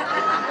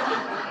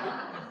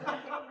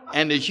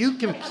 And as you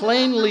can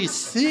plainly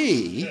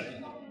see,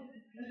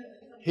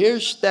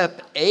 here's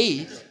step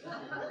 8,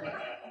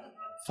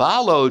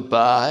 followed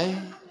by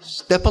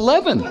step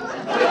 11.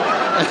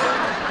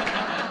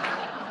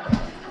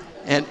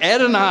 And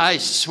Ed and I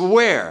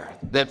swear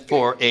that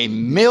for a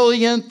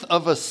millionth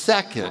of a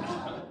second,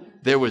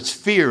 there was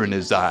fear in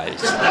his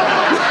eyes.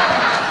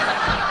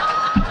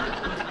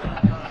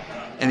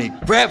 And he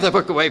grabbed the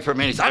book away from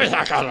me and he said,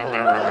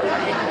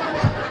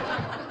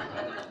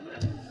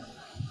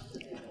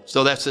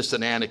 so that's just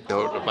an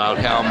anecdote about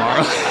Hal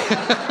Marley.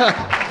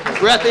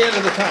 We're at the end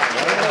of the time.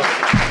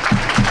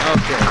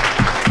 Okay.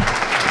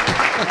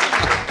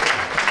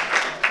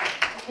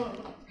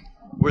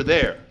 We're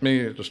there.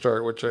 Me to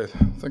start, which I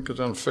think is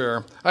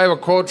unfair. I have a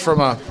quote from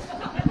a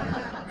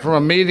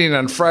meeting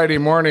on Friday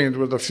morning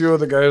with a few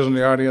of the guys in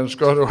the audience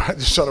go to. I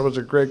just thought it was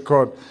a great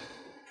quote.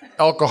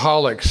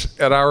 Alcoholics,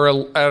 at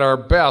our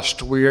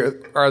best, we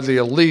are the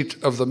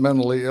elite of the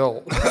mentally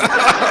ill. Read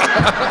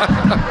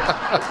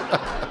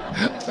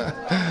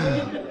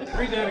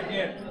that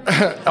again.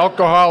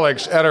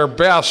 Alcoholics, at our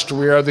best,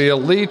 we are the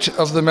elite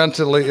of the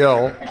mentally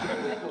ill.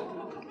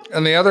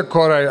 And the other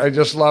quote I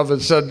just love,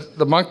 it said,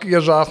 the monkey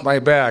is off my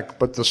back,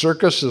 but the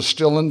circus is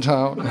still in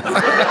town.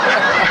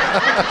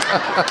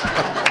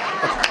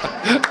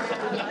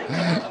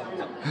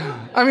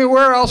 I mean,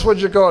 where else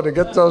would you go to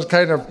get those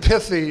kind of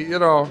pithy,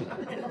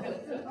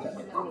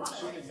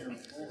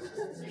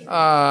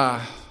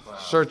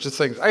 sorts of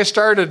things? I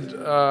started,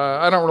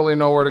 I don't really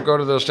know where to go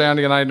to this.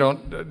 Andy and I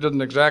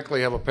didn't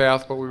exactly have a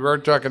path, but we were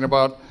talking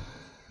about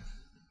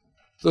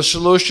the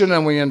solution,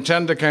 and we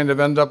intend to kind of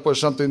end up with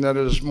something that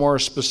is more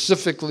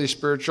specifically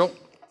spiritual.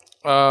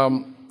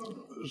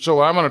 So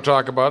what I'm going to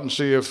talk about and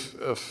see if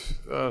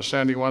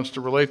Sandy wants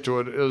to relate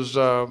to it is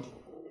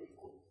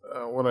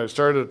when I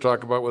started to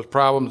talk about with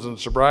problems and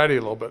sobriety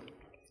a little bit,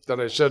 that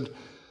I said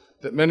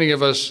that many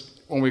of us,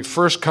 when we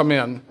first come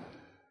in,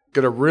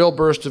 get a real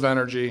burst of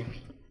energy,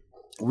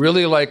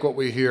 really like what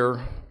we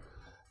hear,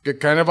 get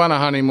kind of on a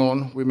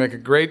honeymoon. We make a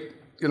great,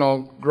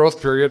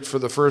 growth period for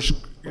the first,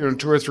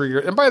 2 or 3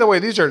 years. And by the way,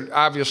 these are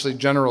obviously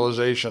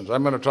generalizations.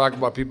 I'm going to talk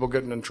about people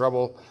getting in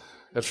trouble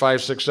at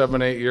 5, 6,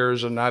 7, 8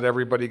 years, and not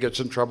everybody gets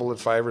in trouble at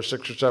 5 or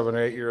 6 or 7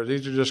 or 8 years.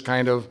 These are just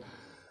kind of,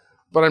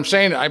 but I'm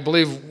saying, I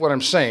believe what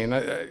I'm saying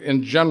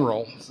in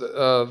general,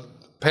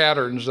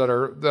 patterns that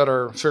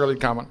are fairly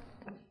common.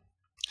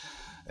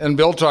 And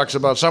Bill talks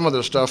about some of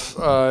this stuff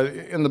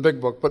in the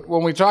big book. But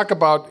when we talk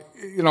about,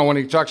 when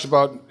he talks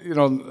about,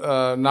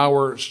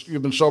 now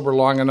you've been sober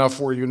long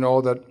enough where you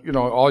know that,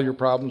 all your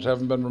problems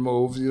haven't been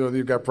removed.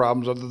 You've got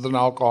problems other than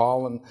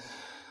alcohol, and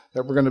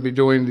that we're going to be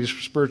doing these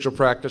spiritual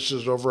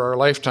practices over our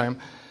lifetime.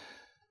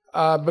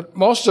 But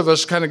most of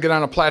us kind of get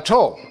on a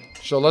plateau.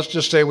 So let's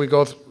just say we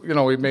go,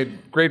 we've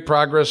made great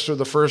progress through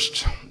the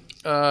first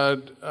 2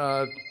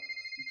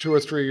 or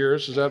 3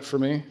 years. Is that for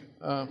me?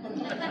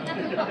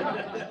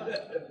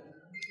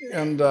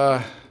 And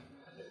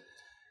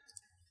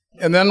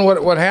then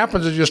what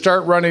happens is you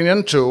start running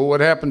into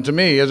what happened to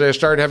me is I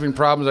started having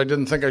problems I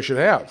didn't think I should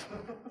have.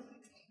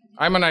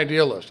 I'm an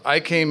idealist. I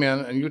came in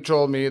and you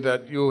told me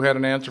that you had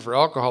an answer for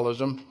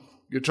alcoholism.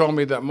 You told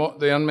me that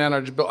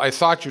I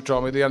thought you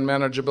told me the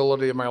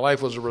unmanageability of my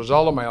life was a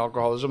result of my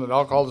alcoholism, that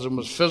alcoholism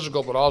was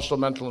physical but also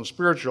mental and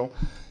spiritual.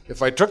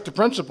 If I took the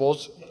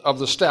principles of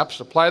the steps,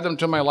 applied them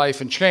to my life,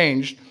 and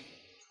changed,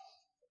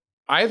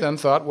 I then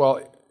thought, well,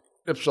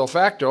 ipso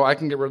facto, I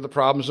can get rid of the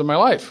problems in my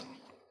life.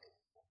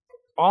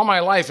 All my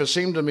life, it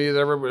seemed to me that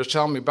everybody was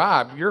telling me,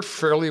 Bob, you're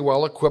fairly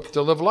well equipped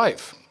to live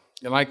life.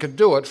 And I could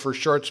do it for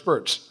short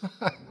spurts.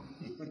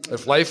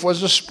 If life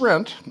was a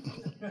sprint,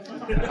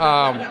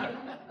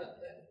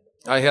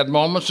 I had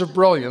moments of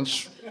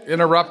brilliance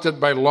interrupted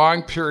by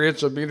long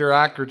periods of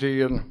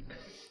mediocrity and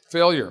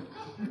failure.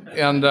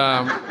 And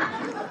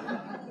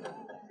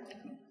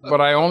but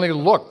I only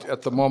looked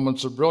at the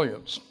moments of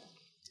brilliance.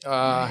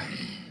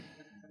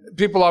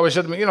 People always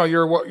said to me,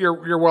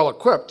 you're well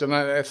equipped, and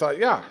I thought,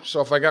 yeah. So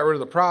if I got rid of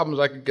the problems,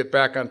 I could get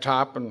back on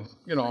top, and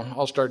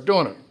I'll start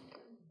doing it.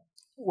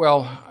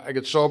 Well, I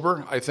get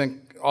sober. I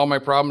think all my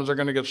problems are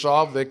going to get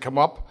solved. They come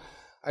up.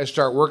 I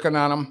start working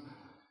on them,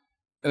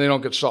 and they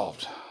don't get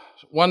solved.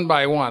 One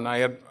by one, I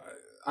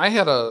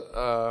had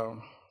a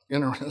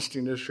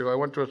interesting issue. I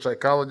went to a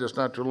psychologist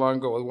not too long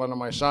ago with one of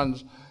my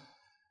sons,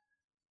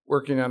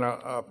 working on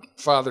a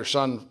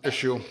father-son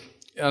issue.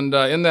 And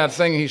in that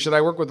thing, he said,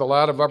 I work with a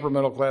lot of upper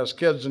middle class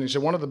kids, and he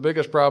said, one of the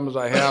biggest problems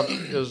I have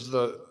is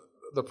the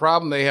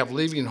problem they have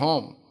leaving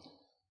home.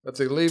 That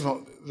they leave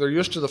home, they're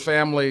used to the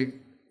family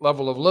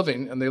level of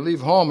living, and they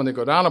leave home and they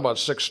go down about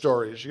 6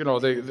 stories.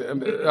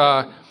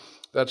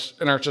 That's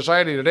in our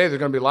society today. There's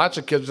going to be lots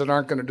of kids that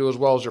aren't going to do as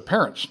well as their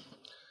parents.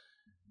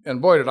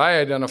 And boy, did I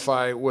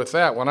identify with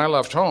that when I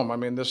left home. I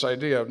mean, this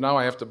idea of now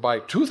I have to buy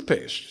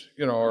toothpaste,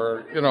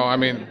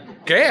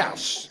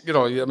 gas.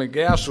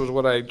 Gas was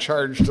what I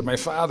charged to my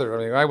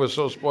father. I was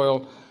so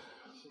spoiled.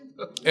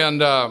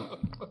 And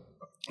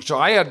so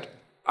I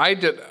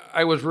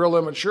was real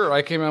immature.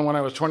 I came in when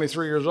I was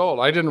 23 years old.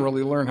 I didn't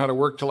really learn how to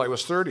work till I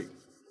was 30.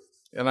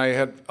 And I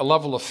had a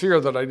level of fear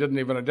that I didn't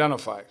even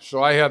identify.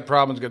 So I had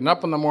problems getting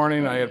up in the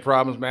morning. I had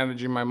problems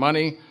managing my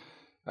money.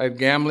 I had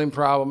gambling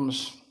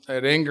problems. I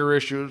had anger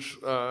issues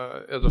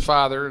as a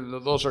father, and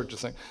those sorts of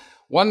things.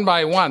 One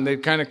by one,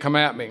 they'd kind of come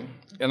at me,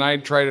 and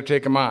I'd try to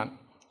take them on.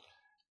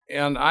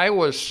 And I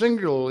was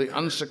singularly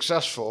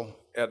unsuccessful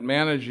at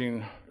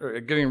managing, or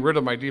at getting rid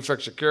of my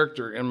defects of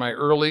character in my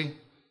early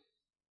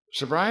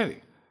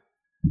sobriety.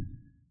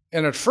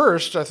 And at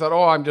first, I thought,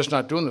 I'm just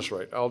not doing this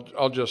right.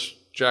 I'll just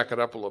jack it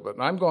up a little bit.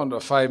 And I'm going to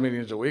 5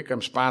 meetings a week.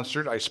 I'm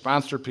sponsored. I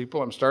sponsor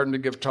people. I'm starting to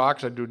give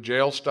talks. I do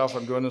jail stuff.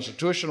 I'm doing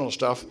institutional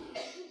stuff.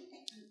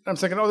 I'm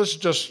thinking, this is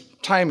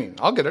just timing.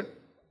 I'll get it.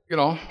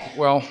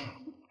 Well,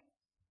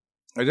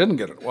 I didn't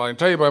get it. Well, I can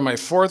tell you by my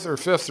 4th or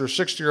 5th or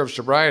 6th year of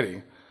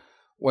sobriety,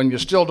 when you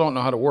still don't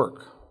know how to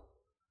work,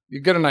 you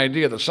get an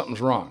idea that something's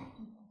wrong.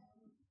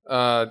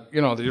 That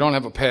you don't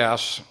have a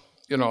pass.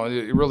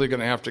 You're really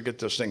going to have to get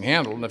this thing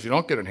handled. And if you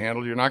don't get it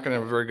handled, you're not going to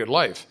have a very good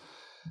life.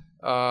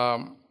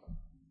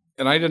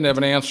 And I didn't have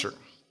an answer.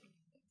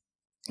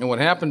 And what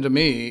happened to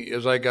me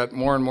is I got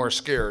more and more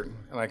scared.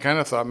 And I kind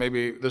of thought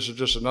maybe this is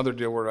just another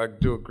deal where I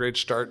do a great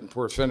start and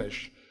poor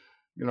finish.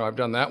 I've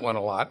done that one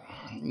a lot.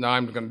 Now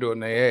I'm going to do it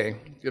in AA.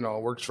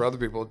 It works for other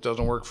people. It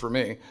doesn't work for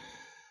me.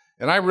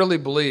 And I really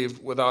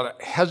believed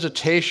without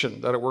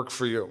hesitation that it worked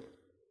for you.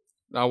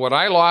 Now, what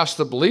I lost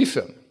the belief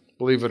in,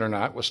 believe it or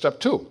not, was step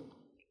 2.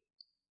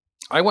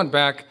 I went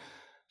back,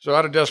 so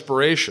out of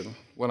desperation,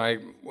 when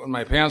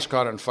my pants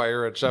caught on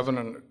fire at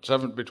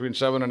between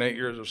 7 and 8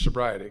 years of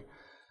sobriety,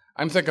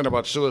 I'm thinking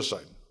about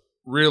suicide,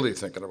 really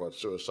thinking about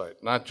suicide,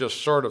 not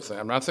just sort of thing.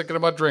 I'm not thinking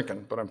about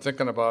drinking, but I'm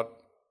thinking about,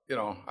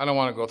 I don't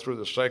want to go through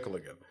this cycle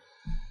again.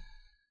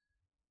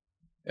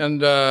 And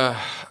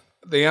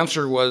the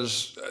answer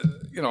was,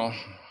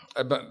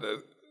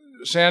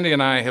 Sandy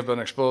and I have been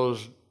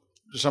exposed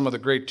to some of the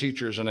great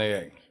teachers in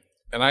AA.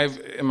 And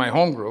in my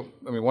home group,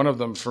 one of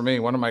them for me,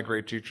 one of my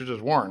great teachers is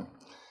Warren.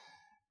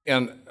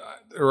 And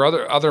there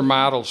are other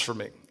models for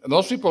me. And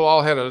those people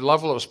all had a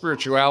level of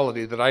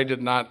spirituality that I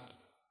did not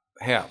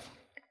have.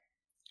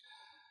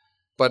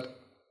 But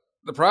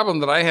the problem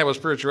that I have with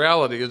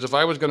spirituality is if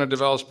I was going to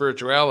develop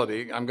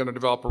spirituality, I'm going to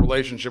develop a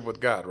relationship with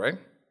God, right?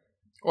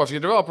 Well, if you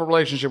develop a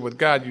relationship with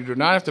God, you do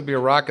not have to be a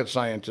rocket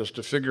scientist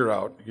to figure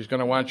out He's going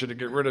to want you to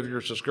get rid of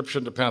your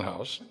subscription to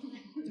Penthouse.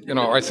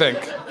 I think.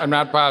 I'm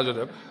not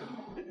positive.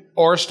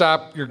 Or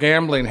stop your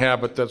gambling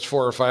habit that's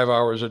 4 or 5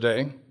 hours a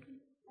day.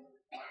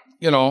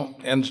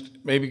 And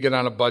maybe get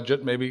on a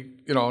budget, maybe,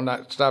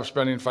 not stop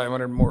spending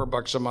 $500 more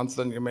a month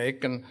than you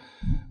make, and,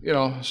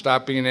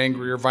 stop being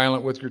angry or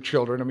violent with your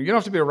children. You don't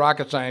have to be a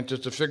rocket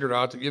scientist to figure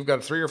out that you've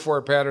got 3 or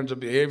 4 patterns of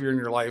behavior in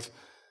your life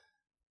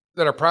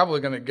that are probably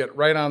going to get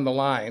right on the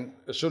line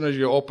as soon as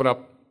you open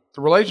up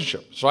the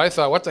relationship. So I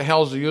thought, what the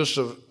hell is the use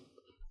of,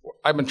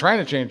 I've been trying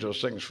to change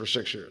those things for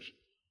 6 years.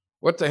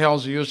 What the hell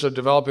is the use of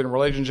developing a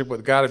relationship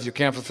with God if you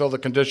can't fulfill the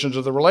conditions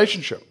of the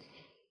relationship?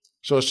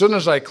 So as soon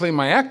as I clean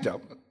my act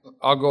up,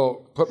 I'll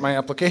go put my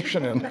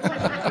application in.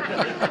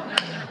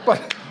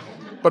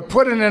 but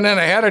putting it in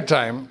ahead of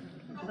time,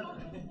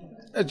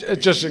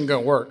 it just isn't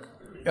going to work.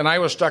 And I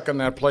was stuck in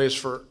that place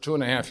for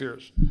 2.5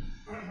 years.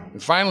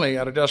 And finally,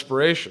 out of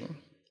desperation,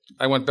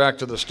 I went back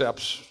to the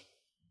steps.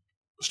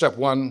 Step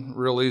 1,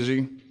 real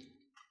easy.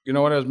 You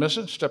know what I was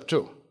missing? Step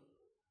 2.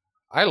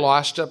 I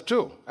lost step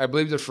 2. I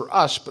believed it for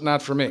us, but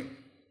not for me.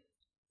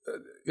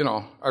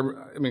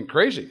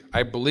 Crazy.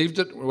 I believed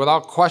it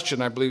without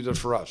question. I believed it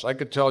for us. I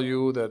could tell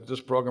you that this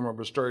program would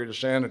restore you to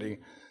sanity,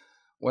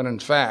 when in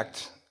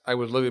fact I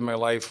was living my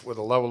life with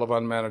a level of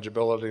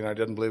unmanageability, and I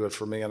didn't believe it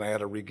for me, and I had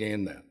to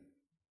regain that.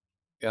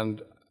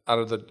 And out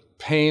of the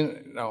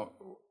pain,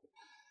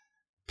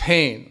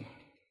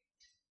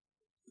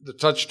 the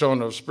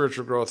touchstone of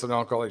spiritual growth in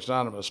Alcoholics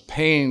Anonymous,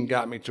 pain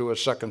got me to a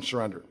second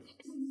surrender,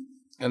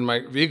 and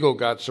my ego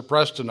got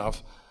suppressed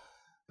enough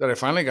that I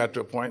finally got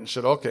to a point and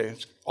said, okay,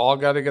 it's all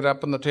got to get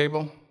up on the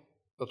table.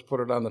 Let's put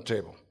it on the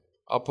table.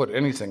 I'll put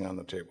anything on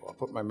the table. I'll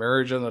put my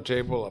marriage on the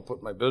table. I'll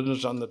put my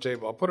business on the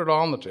table. I'll put it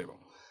all on the table.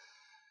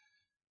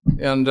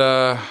 And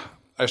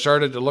I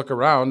started to look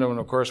around, and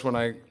of course, when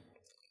I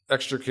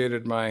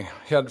extricated my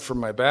head from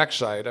my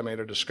backside, I made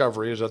a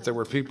discovery is that there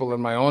were people in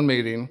my own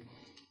meeting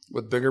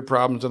with bigger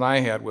problems than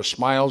I had, with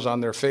smiles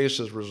on their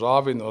faces,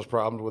 resolving those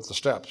problems with the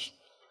steps.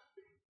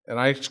 And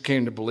I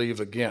came to believe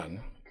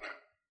again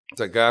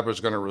that God was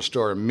going to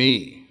restore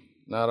me,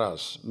 not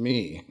us,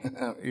 me,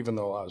 even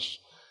though us,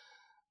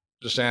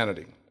 to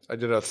sanity. I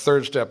did a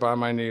 3rd step on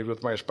my knee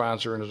with my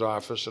sponsor in his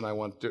office, and I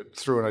went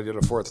through and I did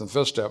a 4th and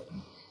 5th step.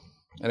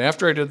 And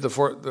after I did the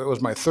 4th, that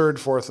was my 3rd,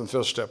 4th, and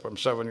 5th step. I'm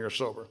 7 years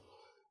sober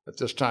at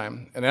this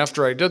time. And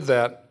after I did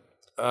that,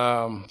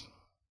 I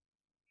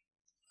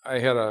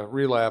had a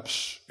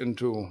relapse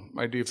into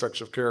my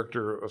defects of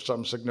character of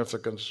some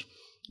significance.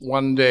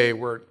 One day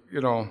where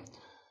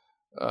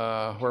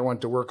I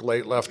went to work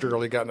late, left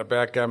early, got in a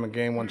backgammon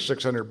game, won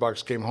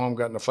 $600, came home,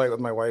 got in a fight with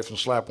my wife, and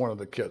slapped one of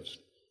the kids.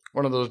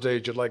 One of those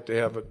days you'd like to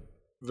have it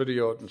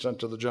videoed and sent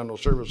to the General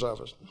Service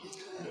Office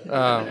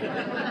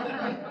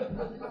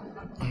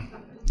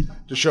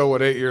to show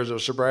what 8 years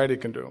of sobriety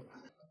can do.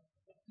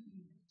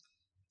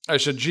 I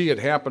said, gee, it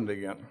happened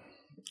again.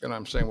 And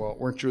I'm saying, well,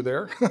 weren't you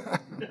there?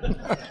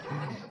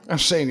 I'm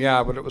saying,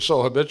 yeah, but it was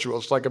so habitual,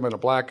 it's like I'm in a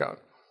blackout.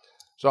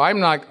 So I'm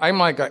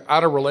like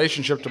out of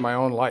relationship to my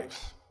own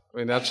life.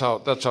 That's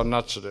how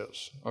nuts it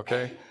is,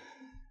 okay?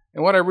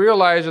 And what I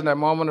realized in that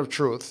moment of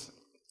truth,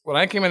 when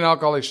I came in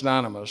Alcoholics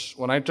Anonymous,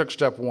 when I took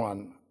step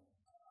 1,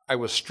 I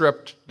was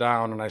stripped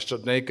down and I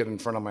stood naked in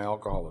front of my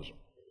alcoholism.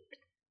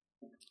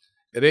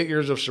 At 8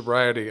 years of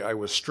sobriety, I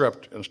was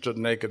stripped and stood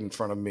naked in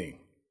front of me,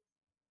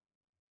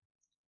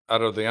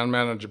 out of the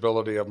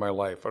unmanageability of my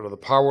life, out of the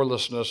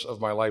powerlessness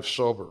of my life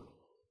sober.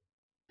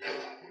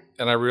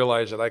 And I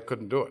realized that I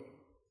couldn't do it,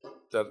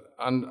 that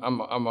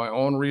on my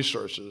own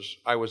resources,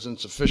 I was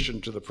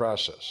insufficient to the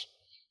process.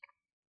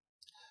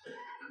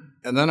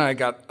 And then I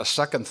got a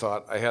second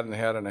thought I hadn't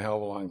had in a hell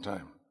of a long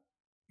time.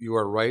 You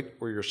are right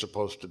where you're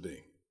supposed to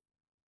be.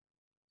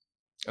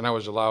 And I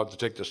was allowed to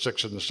take the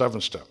 6th and the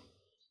 7th step,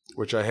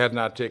 which I had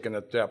not taken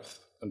at depth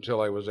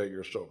until I was 8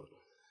 years sober.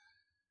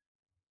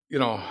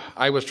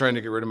 I was trying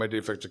to get rid of my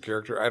defects of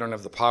character. I don't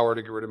have the power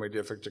to get rid of my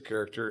defects of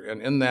character.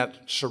 And in that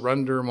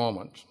surrender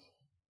moment,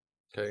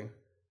 okay,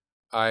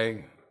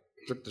 I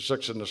took the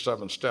 6th and the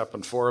 7th step,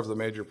 and 4 of the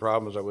major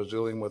problems I was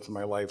dealing with in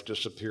my life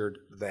disappeared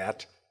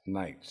that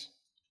night.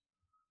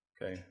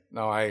 Okay.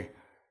 Now I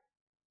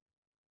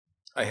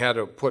had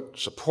to put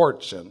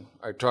supports in.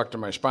 I talked to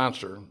my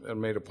sponsor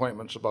and made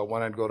appointments about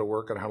when I'd go to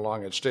work and how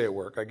long I'd stay at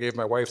work. I gave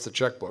my wife the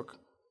checkbook.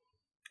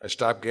 I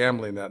stopped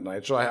gambling that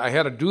night. So I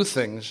had to do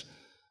things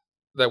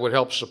that would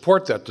help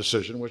support that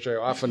decision, which I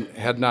often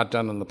had not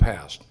done in the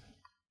past.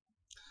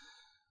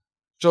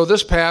 So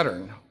this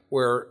pattern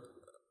where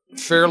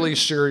fairly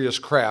serious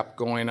crap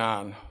going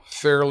on,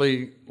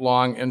 fairly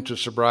long into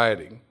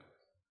sobriety,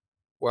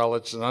 while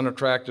it's an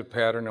unattractive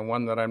pattern and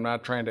one that I'm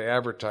not trying to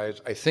advertise,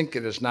 I think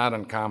it is not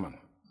uncommon.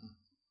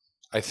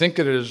 I think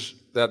it is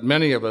that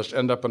many of us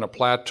end up in a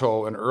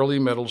plateau in early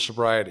middle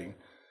sobriety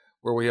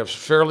where we have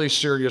fairly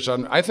serious,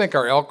 I think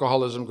our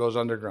alcoholism goes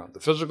underground.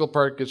 The physical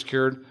part gets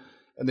cured,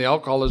 and the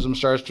alcoholism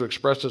starts to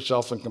express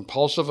itself in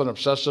compulsive and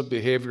obsessive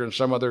behavior in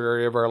some other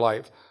area of our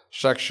life,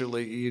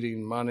 sexually,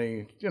 eating,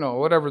 money,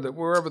 wherever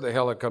the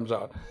hell it comes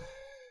out.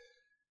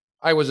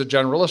 I was a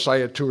generalist. I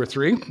had 2 or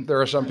 3.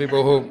 There are some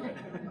people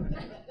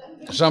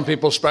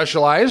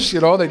specialize,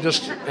 they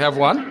just have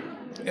one.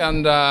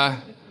 And,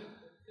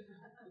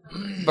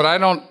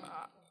 but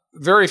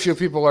very few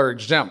people are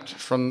exempt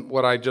from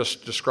what I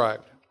just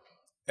described.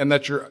 And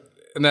that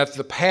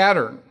the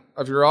pattern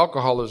of your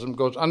alcoholism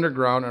goes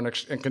underground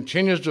and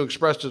continues to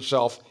express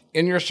itself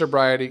in your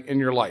sobriety, in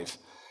your life.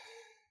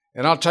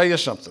 And I'll tell you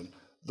something.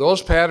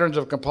 Those patterns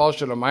of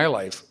compulsion in my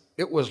life,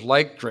 it was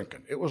like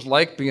drinking. It was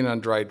like being on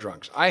dry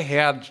drunks. I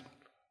had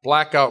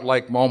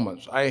blackout-like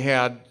moments.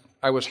 I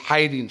was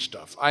hiding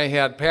stuff. I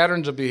had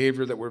patterns of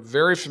behavior that were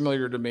very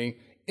familiar to me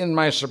in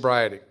my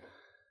sobriety.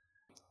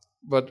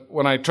 But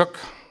when I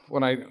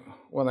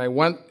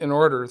went in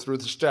order through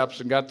the steps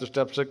and got to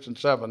step 6 and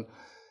 7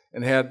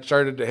 and had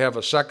started to have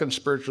a second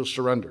spiritual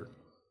surrender.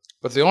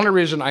 But the only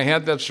reason I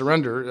had that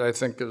surrender, I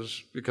think,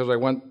 is because I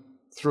went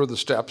through the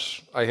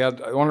steps.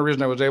 The only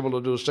reason I was able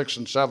to do 6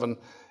 and 7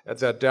 at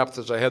that depth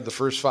is I had the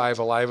first 5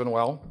 alive and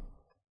well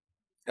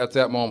at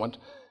that moment.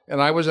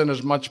 And I was in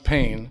as much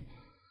pain.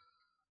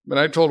 But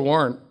I told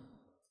Warren,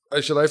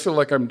 I said, I feel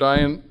like I'm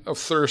dying of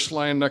thirst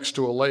lying next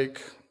to a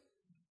lake.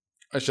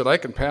 I said, I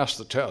can pass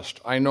the test.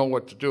 I know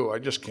what to do. I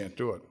just can't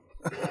do it.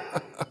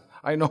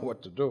 I know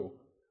what to do.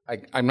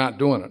 I'm not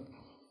doing it.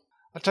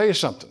 I'll tell you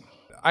something.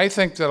 I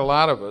think that a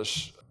lot of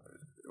us,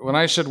 when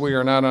I said we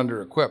are not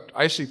under-equipped,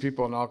 I see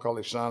people in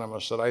Alcoholics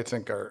Anonymous that I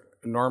think are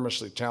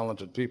enormously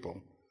talented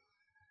people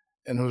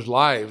and whose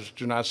lives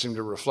do not seem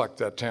to reflect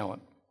that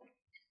talent.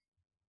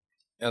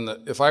 And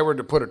if I were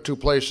to put it 2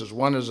 places,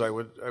 one is I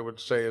would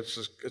say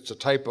it's a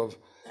type of,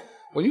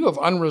 when you have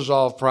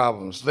unresolved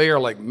problems, they are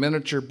like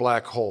miniature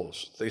black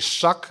holes. They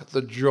suck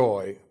the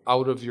joy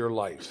out of your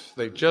life.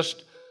 They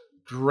just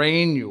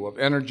drain you of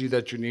energy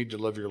that you need to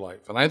live your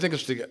life. And I think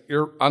it's the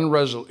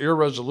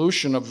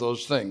irresolution of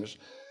those things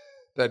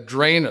that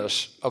drain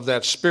us of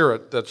that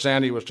spirit that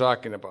Sandy was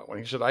talking about. When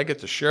he said, I get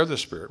to share the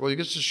spirit. Well, he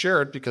gets to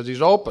share it because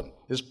he's open.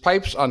 His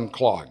pipe's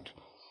unclogged.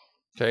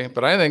 Okay?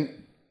 But I think,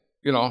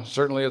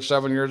 certainly at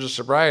 7 years of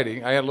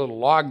sobriety, I had a little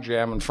log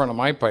jam in front of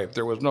my pipe.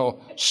 There was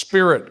no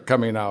spirit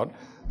coming out.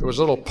 There was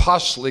a little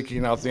pus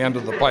leaking out the end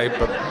of the pipe,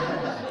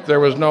 but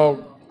there was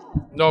no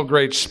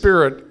great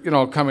spirit,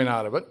 coming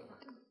out of it.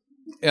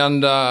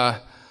 And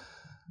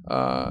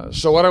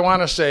so what I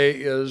want to say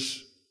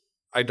is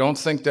I don't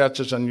think that's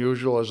as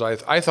unusual as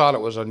I thought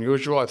it was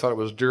unusual. I thought it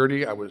was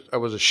dirty. I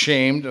was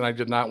ashamed, and I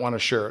did not want to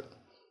share it.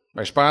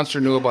 My sponsor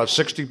knew about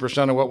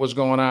 60% of what was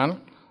going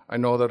on. I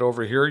know that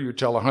over here you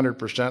tell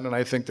 100%, and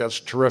I think that's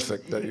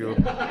terrific that you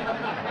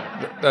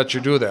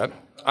do that.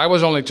 I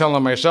was only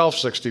telling myself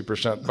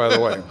 60%, by the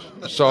way.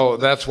 So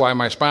that's why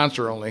my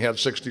sponsor only had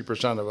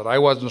 60% of it. I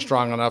wasn't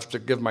strong enough to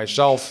give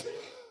myself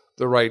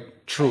the right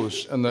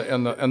truths and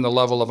the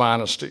level of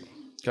honesty.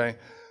 Okay?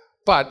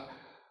 But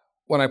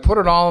when I put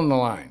it all on the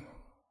line,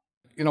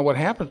 what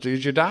happens to you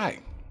is you die.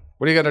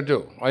 What do you got to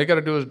do? All you got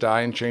to do is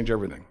die and change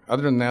everything.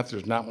 Other than that,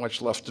 there's not much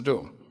left to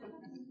do.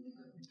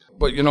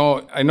 But,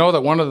 I know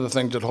that one of the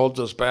things that holds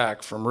us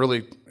back from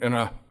really, in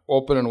an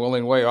open and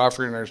willing way,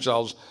 offering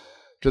ourselves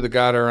to the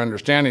God of our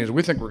understanding is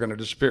we think we're going to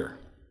disappear.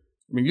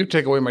 I mean, you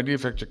take away my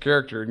defects of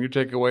character and you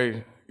take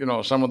away,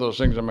 some of those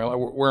things in my life.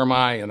 Where am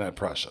I in that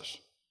process?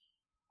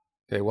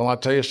 Okay, well, I'll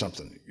tell you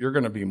something. You're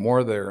going to be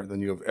more there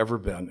than you have ever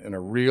been in a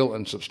real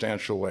and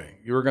substantial way.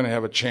 You're going to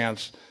have a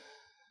chance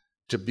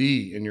to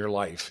be in your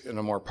life in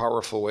a more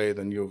powerful way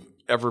than you've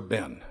ever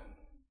been.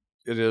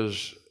 It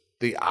is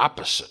the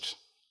opposite,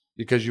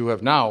 because you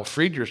have now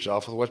freed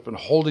yourself of what's been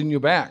holding you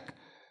back.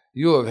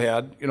 You have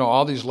had,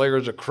 all these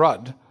layers of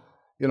crud.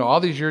 All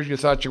these years you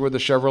thought you were the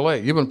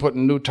Chevrolet. You've been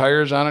putting new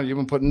tires on it. You've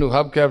been putting new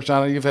hubcaps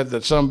on it. You've had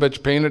that son of a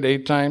bitch painted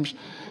 8 times.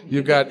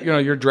 You've got,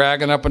 you're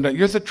dragging up and down.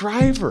 You're the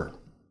driver.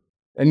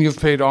 And you've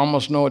paid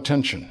almost no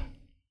attention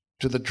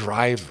to the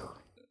driver.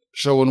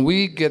 So when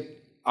we get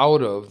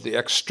out of the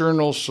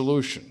external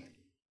solution,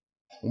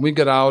 when we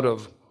get out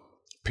of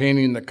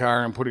painting the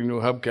car and putting new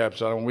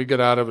hubcaps on it, when we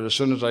get out of it, as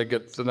soon as I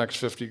get the next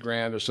 50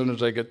 grand, as soon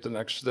as I get the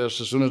next this,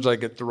 as soon as I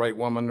get the right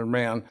woman or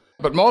man.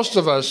 But most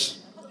of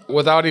us,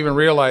 without even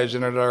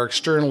realizing it, are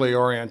externally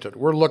oriented.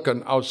 We're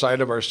looking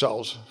outside of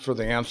ourselves for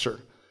the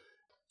answer.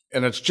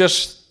 And it's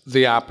just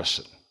the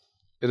opposite.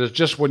 It is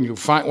just when you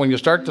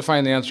start to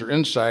find the answer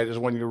inside is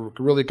when you're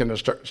really going to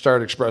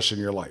start expressing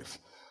your life.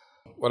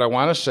 What I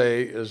want to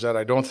say is that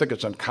I don't think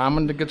it's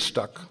uncommon to get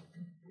stuck.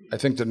 I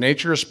think the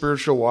nature of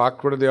spiritual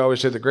walk, what do they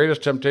always say? The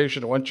greatest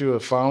temptation once you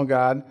have found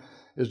God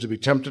is to be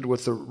tempted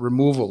with the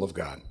removal of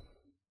God.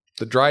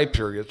 The dry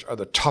periods are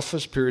the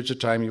toughest periods of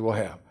time you will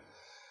have.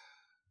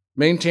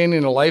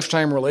 Maintaining a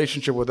lifetime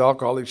relationship with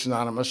Alcoholics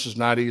Anonymous is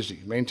not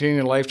easy. Maintaining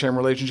a lifetime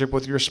relationship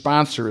with your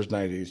sponsor is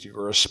not easy,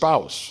 or a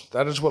spouse.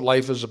 That is what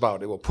life is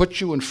about. It will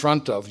put you in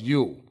front of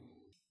you.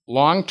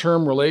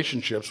 Long-term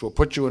relationships will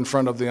put you in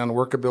front of the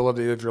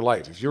unworkability of your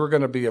life. If you were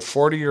going to be a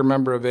 40-year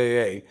member of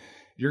AA,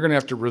 you're going to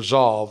have to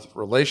resolve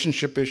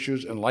relationship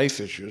issues and life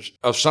issues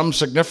of some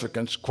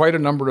significance quite a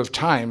number of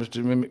times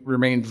to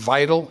remain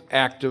vital,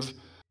 active,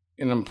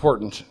 and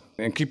important,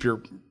 and keep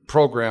your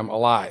program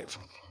alive.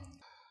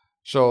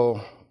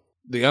 So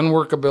the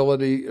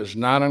unworkability is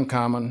not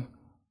uncommon.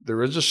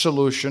 There is a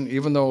solution,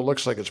 even though it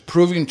looks like it's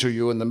proving to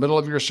you in the middle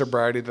of your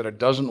sobriety that it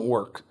doesn't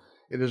work.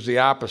 It is the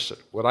opposite.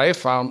 What I have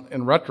found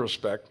in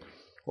retrospect,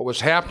 what was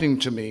happening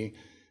to me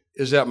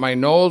is that my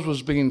nose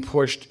was being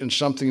pushed in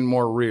something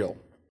more real,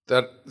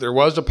 that there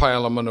was a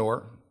pile of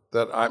manure,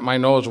 that my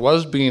nose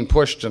was being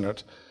pushed in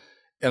it,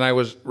 and I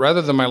was,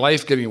 rather than my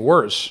life getting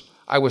worse,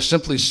 I was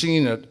simply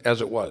seeing it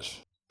as it was.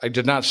 I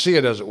did not see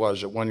it as it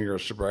was at 1 year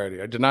of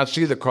sobriety. I did not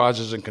see the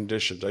causes and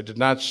conditions. I did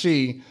not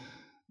see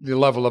the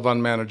level of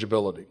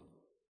unmanageability.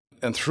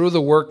 And through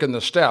the work and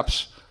the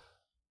steps,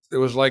 it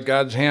was like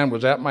God's hand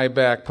was at my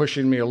back,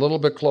 pushing me a little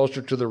bit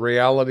closer to the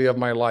reality of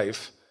my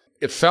life.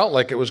 It felt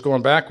like it was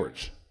going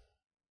backwards.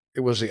 It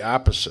was the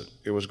opposite.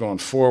 It was going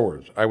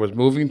forward. I was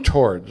moving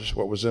towards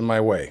what was in my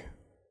way.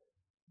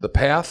 The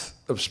path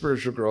of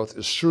spiritual growth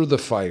is through the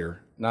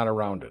fire, not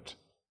around it.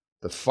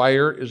 The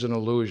fire is an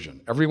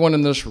illusion. Everyone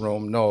in this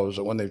room knows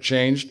that when they've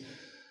changed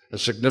a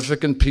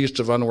significant piece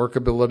of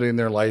unworkability in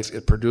their life,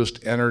 it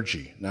produced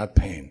energy, not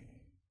pain.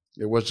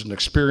 It was an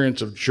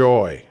experience of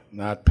joy,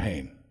 not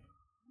pain.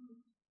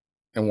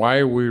 And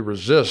why we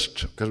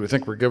resist, because we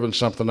think we're giving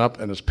something up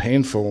and it's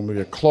painful when we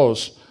get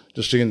close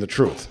to seeing the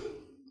truth.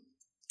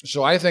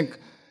 So I think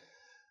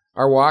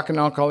our walk in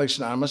Alcoholics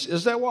Anonymous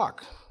is that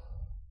walk.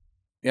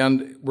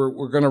 And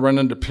we're going to run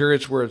into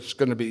periods where it's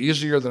going to be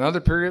easier than other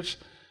periods,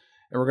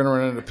 and we're going to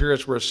run into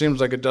periods where it seems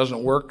like it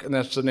doesn't work, and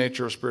that's the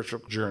nature of spiritual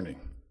journey.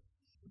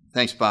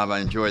 Thanks, Bob. I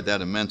enjoyed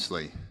that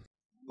immensely.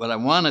 What I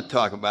want to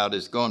talk about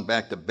is going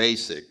back to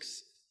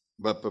basics.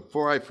 But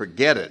before I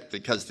forget it,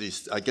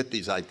 because I get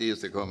these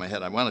ideas that go in my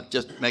head, I want to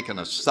just make an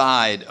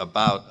aside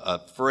about a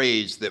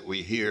phrase that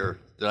we hear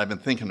that I've been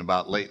thinking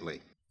about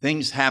lately.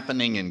 Things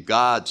happening in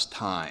God's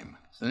time.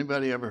 Has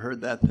anybody ever heard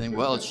that thing?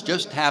 Well, it's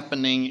just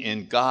happening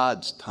in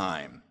God's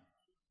time.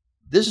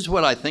 This is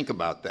what I think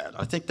about that.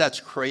 I think that's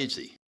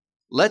crazy.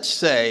 Let's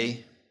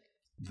say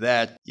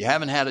that you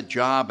haven't had a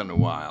job in a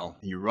while,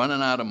 you're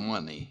running out of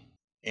money,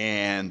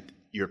 and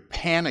you're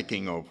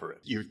panicking over it.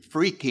 You're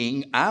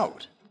freaking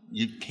out.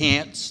 You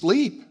can't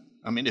sleep.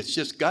 I mean, it's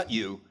just got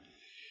you.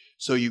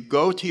 So you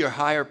go to your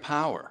higher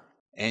power,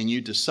 and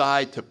you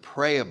decide to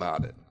pray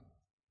about it.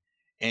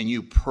 And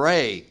you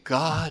pray,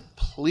 God,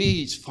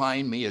 please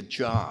find me a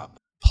job.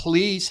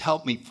 Please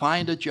help me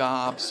find a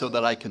job so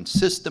that I can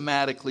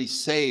systematically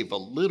save a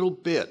little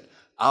bit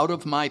out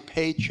of my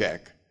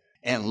paycheck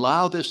and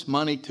allow this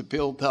money to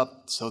build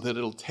up so that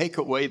it'll take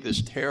away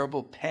this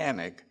terrible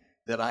panic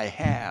that I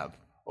have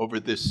over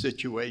this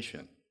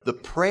situation. The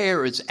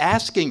prayer is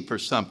asking for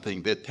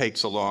something that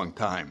takes a long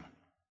time.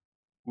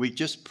 We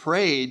just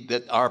prayed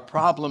that our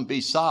problem be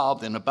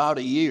solved in about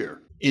a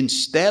year,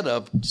 instead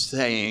of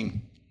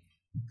saying,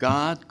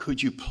 God,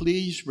 could you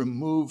please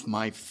remove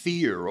my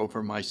fear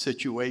over my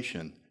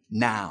situation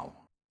now?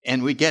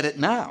 And we get it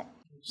now.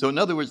 So in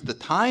other words, the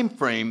time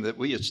frame that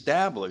we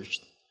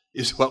established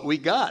is what we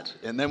got,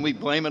 and then we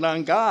blame it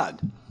on God.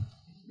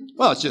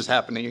 Well, it's just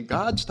happening in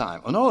God's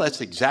time. Oh, no,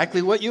 that's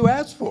exactly what you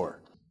asked for.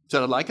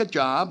 So I'd like a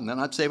job, and then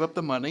I'd save up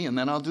the money, and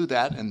then I'll do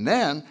that. And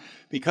then,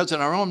 because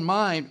in our own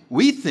mind,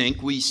 we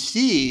think we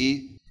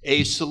see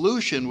a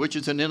solution, which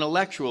is an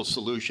intellectual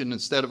solution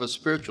instead of a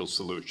spiritual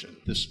solution.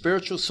 The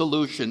spiritual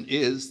solution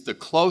is the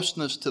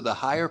closeness to the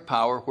higher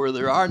power where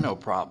there are no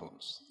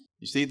problems.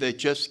 You see, they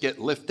just get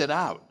lifted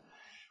out.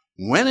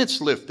 When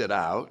it's lifted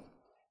out,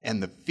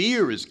 and the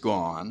fear is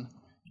gone,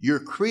 your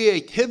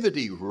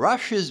creativity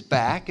rushes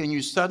back and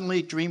you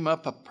suddenly dream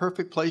up a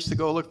perfect place to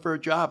go look for a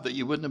job that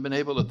you wouldn't have been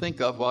able to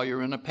think of while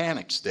you're in a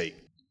panic state.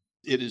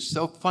 It is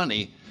so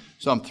funny.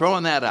 So I'm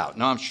throwing that out.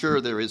 Now, I'm sure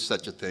there is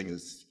such a thing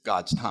as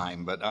God's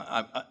time, but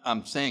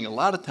I'm saying a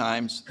lot of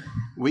times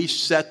we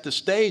set the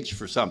stage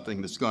for something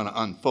that's going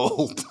to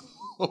unfold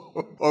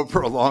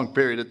over a long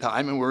period of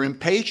time, and we're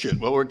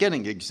impatient. Well, we're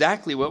getting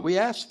exactly what we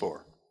asked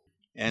for.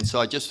 And so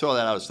I just throw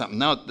that out as something.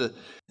 Now, the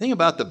thing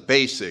about the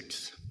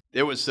basics,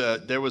 there was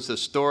a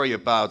story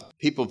about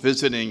people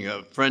visiting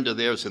a friend of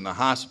theirs in the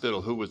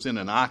hospital who was in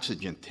an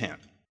oxygen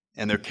tent.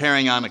 And they're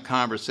carrying on a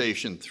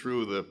conversation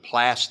through the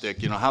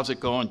plastic. You know, how's it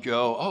going,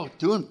 Joe? Oh,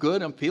 doing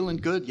good. I'm feeling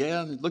good.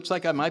 Yeah, it looks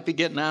like I might be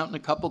getting out in a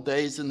couple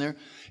days. And they're,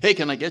 hey,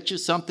 can I get you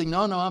something?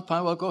 No, I'm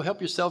fine. Well, go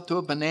help yourself to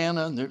a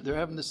banana. And they're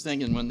having this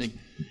thing. And when the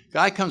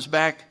guy comes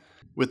back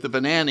with the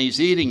banana, he's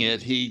eating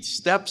it, he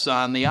steps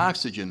on the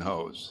oxygen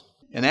hose.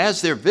 And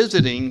as they're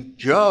visiting,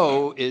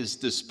 Joe is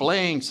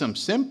displaying some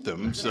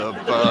symptoms of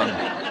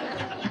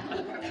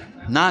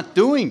not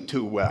doing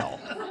too well.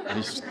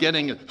 He's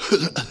getting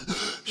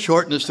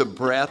shortness of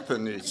breath,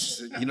 and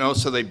it's,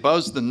 so they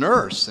buzz the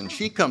nurse, and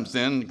she comes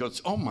in and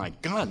goes, "Oh my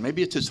God,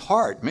 maybe it's his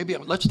heart. Maybe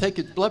let's take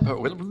his blood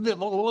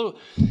pressure."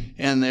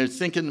 And they're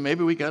thinking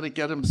maybe we got to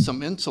get him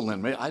some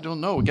insulin. I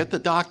don't know. Get the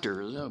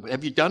doctor.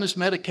 Have you done his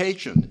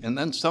medication? And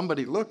then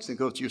somebody looks and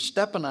goes, "You're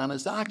stepping on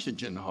his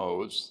oxygen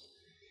hose."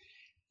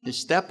 You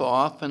step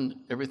off, and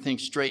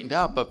everything's straightened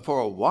out. But for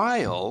a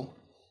while,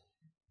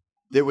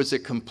 there was a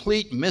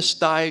complete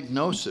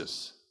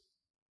misdiagnosis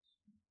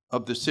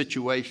of the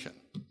situation.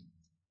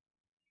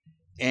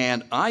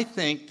 And I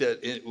think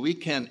that we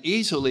can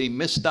easily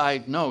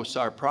misdiagnose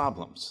our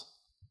problems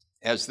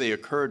as they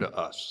occur to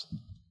us.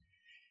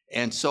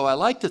 And so I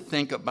like to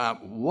think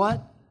about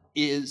what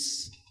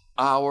is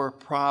our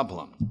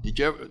problem. Did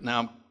you ever,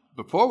 now,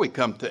 before we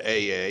come to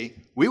AA,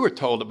 we were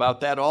told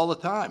about that all the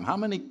time. How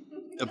many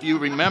of you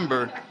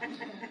remember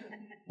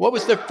what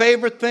was their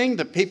favorite thing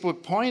that people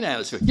would point at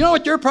us? You know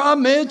what your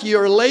problem is?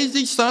 You're a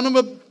lazy son of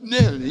a...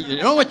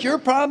 You know what your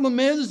problem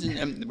is?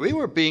 And we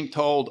were being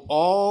told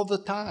all the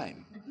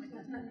time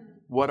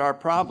what our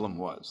problem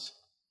was.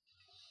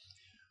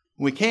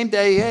 When we came to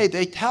AA,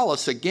 they tell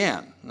us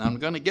again, and I'm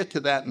going to get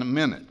to that in a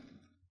minute.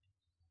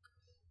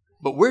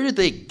 But where did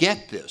they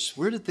get this?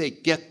 Where did they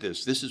get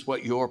this? This is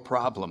what your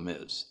problem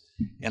is.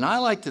 And I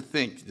like to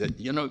think that,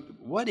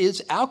 what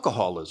is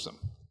alcoholism?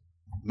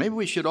 Maybe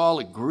we should all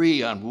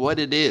agree on what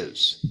it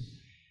is,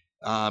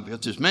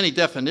 because there's many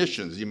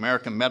definitions, the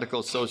American Medical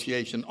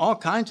Association, all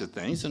kinds of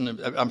things, and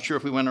I'm sure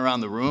if we went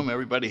around the room,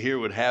 everybody here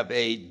would have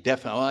a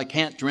definition. I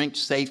can't drink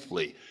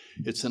safely.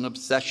 It's an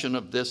obsession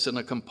of this and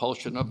a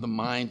compulsion of the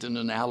mind and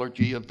an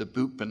allergy of the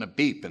boop and a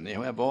beep, and they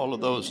have all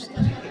of those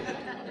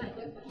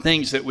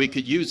things that we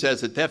could use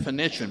as a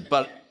definition.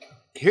 But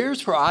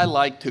here's where I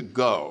like to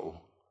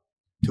go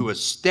to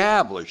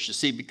establish,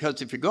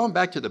 because if you're going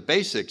back to the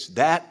basics,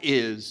 that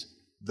is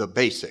the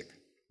basic,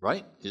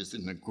 right? Is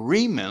an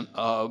agreement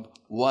of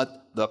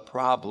what the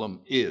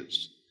problem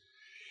is.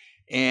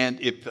 And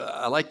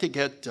I like to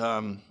get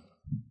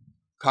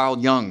Carl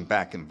Jung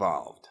back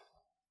involved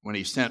when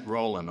he sent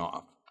Roland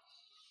off.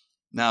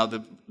 Now,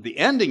 the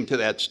ending to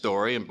that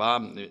story, and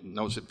Bob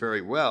knows it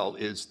very well,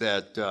 is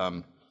that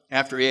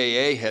after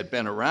AA had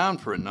been around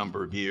for a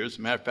number of years, as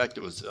a matter of fact,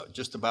 it was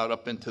just about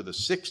up into the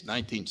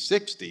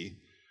 1960,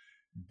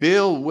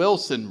 Bill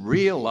Wilson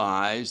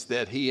realized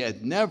that he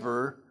had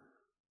never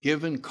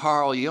given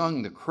Carl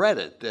Jung the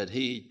credit that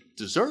he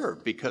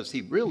deserved, because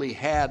he really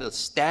had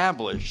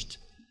established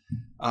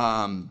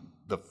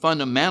the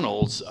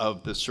fundamentals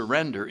of the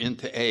surrender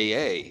into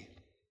AA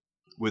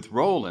with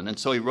Roland. And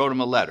so he wrote him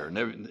a letter.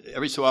 And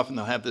every so often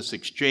they'll have this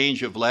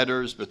exchange of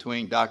letters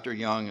between Dr.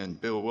 Jung and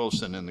Bill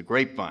Wilson in the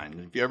Grapevine.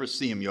 And if you ever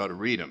see him, you ought to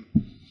read him.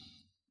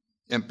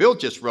 And Bill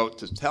just wrote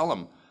to tell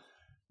him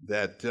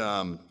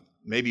that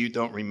maybe you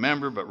don't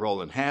remember, but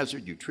Roland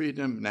Hazard, you treated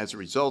him, and as a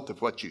result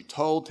of what you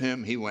told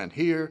him, he went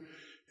here,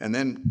 and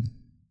then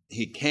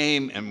he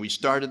came, and we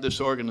started this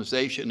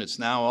organization. It's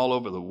now all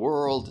over the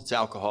world. It's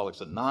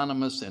Alcoholics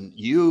Anonymous, and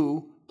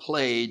you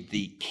played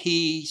the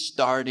key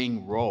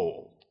starting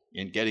role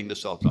in getting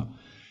this all done.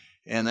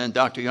 And then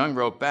Dr. Jung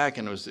wrote back,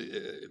 and it was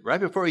right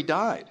before he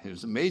died. It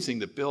was amazing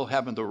that Bill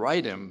happened to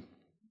write him.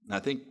 I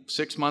think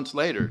 6 months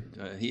later,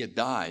 he had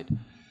died.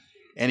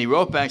 And he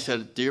wrote back and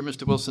said, "Dear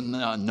Mr. Wilson,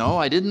 no,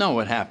 I didn't know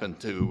what happened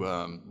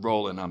to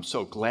Roland. I'm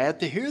so glad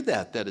to hear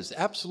that. That is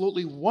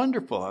absolutely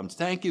wonderful.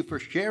 Thank you for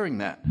sharing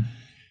that."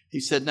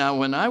 He said, "Now,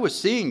 when I was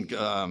seeing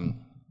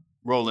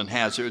Roland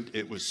Hazard,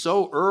 it was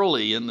so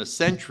early in the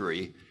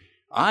century,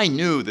 I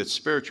knew that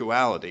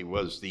spirituality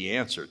was the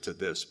answer to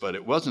this, but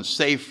it wasn't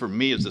safe for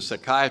me as a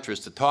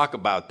psychiatrist to talk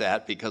about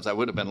that because I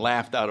would have been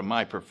laughed out of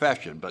my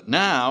profession. But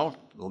now,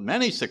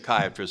 many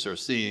psychiatrists are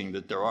seeing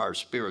that there are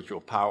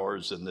spiritual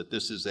powers and that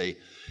this is an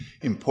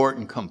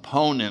important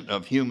component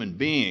of human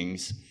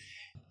beings."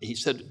 He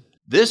said,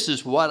 "This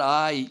is what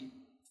I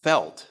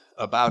felt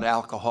about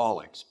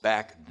alcoholics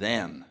back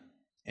then."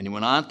 And he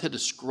went on to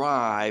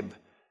describe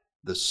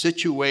the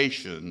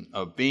situation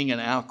of being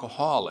an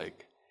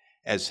alcoholic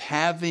as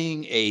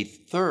having a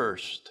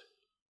thirst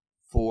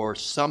for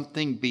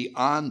something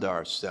beyond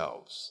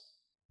ourselves.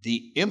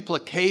 The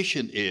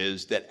implication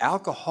is that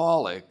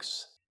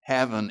alcoholics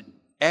have an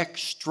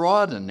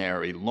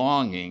extraordinary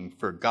longing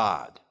for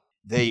God.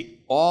 They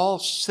all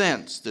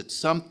sense that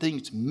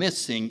something's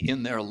missing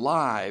in their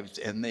lives,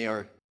 and they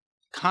are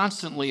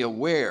constantly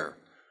aware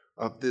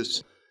of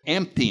this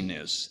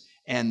emptiness,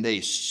 and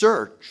they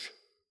search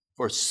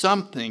for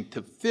something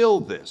to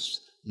fill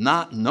this,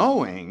 not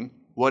knowing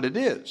what it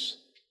is.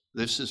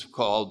 This is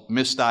called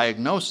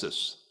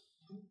misdiagnosis.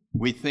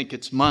 We think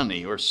it's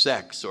money or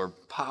sex or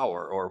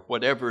power or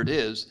whatever it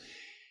is,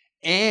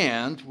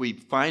 and we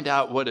find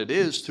out what it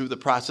is through the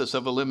process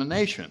of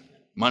elimination.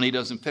 Money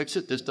doesn't fix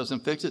it, this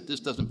doesn't fix it, this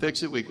doesn't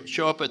fix it. We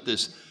show up at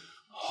this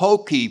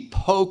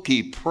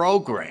hokey-pokey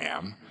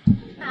program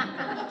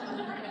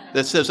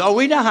that says, "Oh,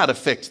 we know how to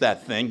fix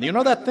that thing. You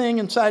know that thing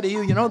inside of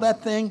you? You know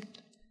that thing?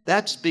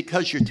 That's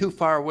because you're too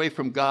far away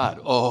from God."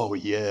 "Oh,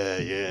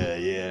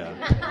 yeah.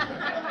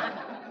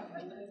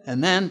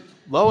 And then,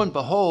 lo and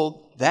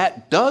behold,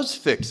 that does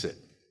fix it.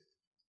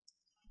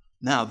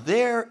 Now,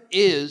 there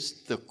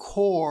is the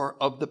core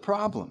of the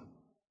problem.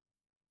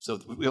 So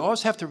we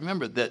always have to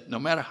remember that no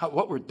matter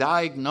what we're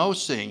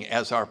diagnosing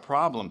as our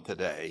problem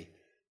today,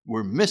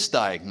 we're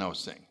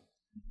misdiagnosing.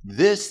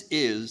 This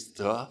is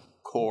the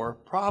core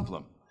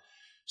problem.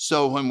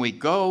 So when we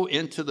go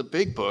into the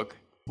big book,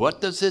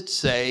 what does it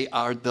say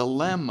our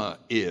dilemma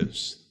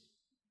is?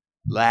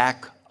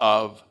 Lack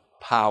of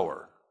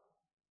power.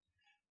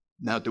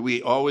 Now, do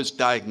we always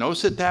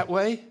diagnose it that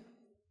way?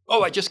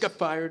 Oh, I just got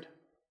fired.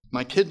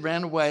 My kid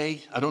ran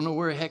away. I don't know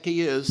where the heck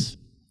he is.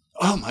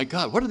 Oh my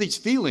God, what are these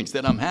feelings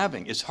that I'm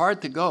having? It's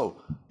hard to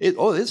go.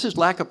 This is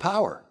lack of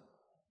power.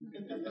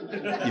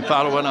 You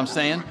follow what I'm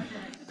saying?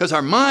 Because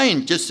our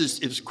mind just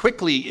is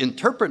quickly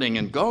interpreting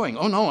and going,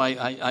 oh no,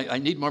 I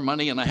need more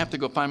money and I have to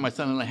go find my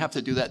son and I have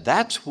to do that.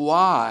 That's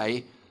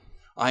why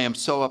I am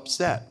so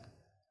upset.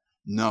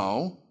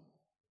 No,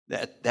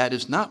 that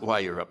is not why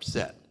you're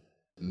upset.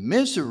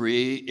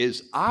 Misery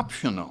is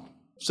optional.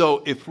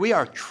 So if we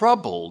are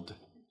troubled,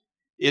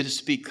 it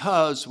is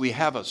because we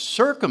have a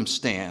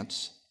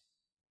circumstance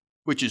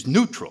which is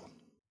neutral,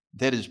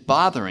 that is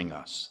bothering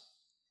us.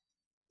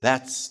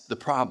 That's the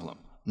problem,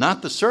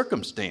 not the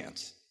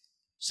circumstance.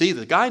 See,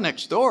 the guy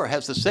next door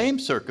has the same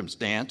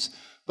circumstance,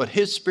 but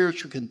his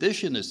spiritual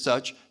condition is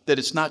such that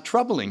it's not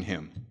troubling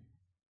him.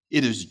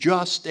 It is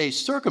just a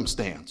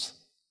circumstance.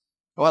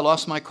 Oh, I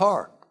lost my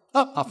car.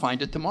 Oh, I'll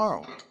find it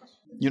tomorrow.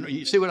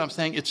 You see what I'm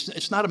saying?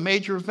 It's not a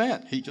major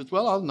event. He just,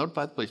 well, I'll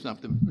notify the police.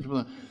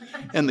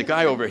 And the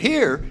guy over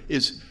here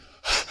is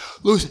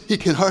losing, he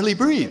can hardly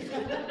breathe.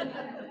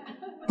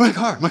 My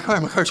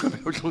car's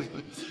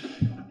coming.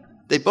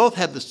 They both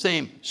have the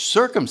same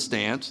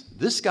circumstance.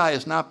 This guy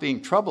is not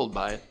being troubled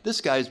by it. This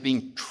guy is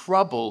being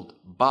troubled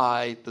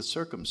by the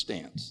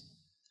circumstance.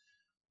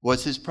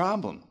 What's his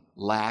problem?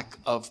 Lack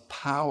of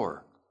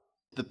power.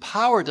 The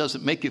power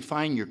doesn't make you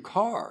find your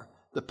car.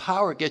 The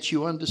power gets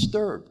you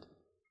undisturbed.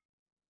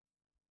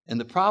 And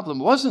the problem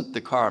wasn't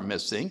the car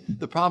missing.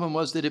 The problem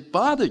was that it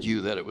bothered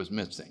you that it was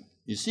missing.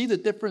 You see the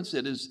difference?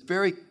 It is a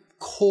very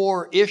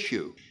core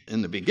issue.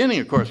 In the beginning,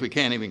 of course, we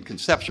can't even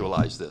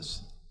conceptualize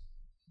this.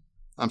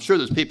 I'm sure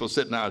there's people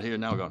sitting out here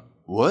now going,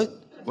 what?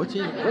 What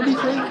did he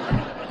say?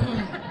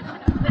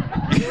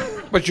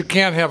 But you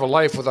can't have a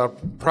life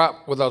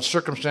without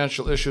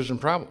circumstantial issues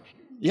and problems.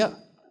 Yeah.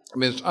 I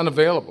mean, it's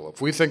unavailable.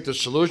 If we think the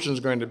solution is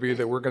going to be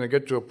that we're going to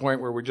get to a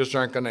point where we just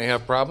aren't going to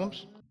have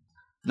problems.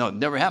 No, it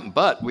never happened.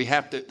 But we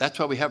have to, that's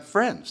why we have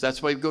friends.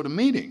 That's why we go to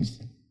meetings.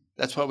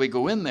 That's why we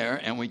go in there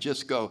and we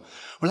just go,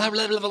 blah,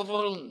 blah, blah, blah,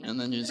 blah, and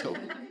then you just go,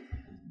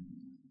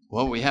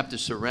 well, we have to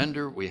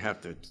surrender. We're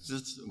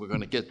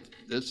going to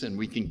get this, and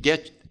we can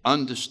get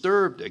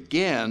undisturbed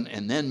again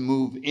and then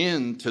move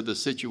into the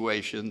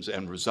situations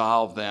and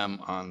resolve them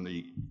on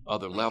the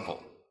other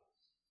level.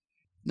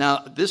 Now,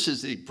 this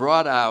is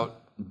brought out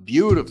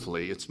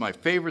beautifully. It's my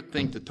favorite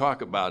thing to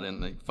talk about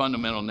in the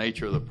fundamental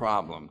nature of the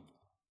problem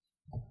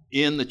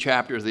in the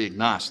chapter of the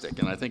agnostic.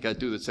 And I think I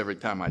do this every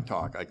time I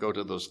talk. I go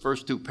to those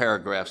first two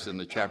paragraphs in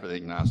the chapter of the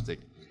agnostic,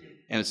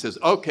 and it says,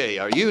 okay,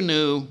 are you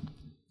new?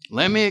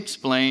 Let me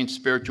explain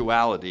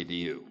spirituality to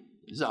you.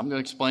 I'm going to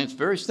explain. It's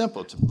very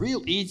simple. It's a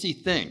real easy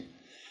thing.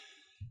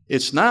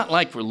 It's not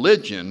like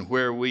religion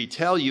where we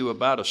tell you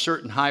about a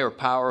certain higher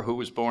power who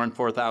was born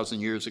 4,000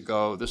 years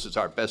ago. This is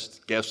our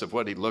best guess of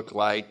what he looked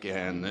like,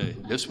 and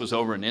this was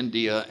over in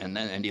India,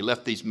 and he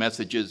left these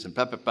messages, and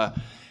blah, blah, blah.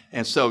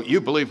 And so you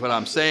believe what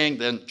I'm saying,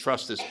 then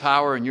trust this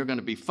power, and you're going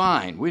to be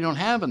fine. We don't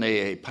have an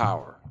AA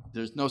power.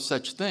 There's no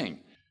such thing.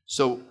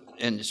 So,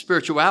 and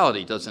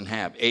spirituality doesn't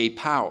have a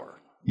power.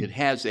 It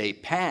has a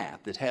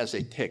path. It has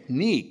a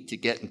technique to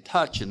get in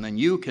touch, and then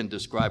you can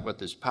describe what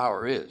this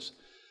power is.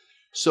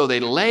 So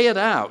they lay it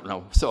out.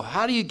 Now, so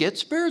how do you get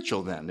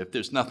spiritual then if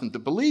there's nothing to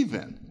believe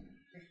in?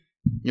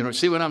 You know,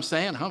 see what I'm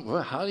saying?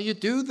 How do you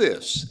do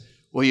this?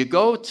 Well, you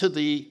go to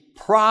the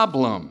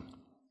problem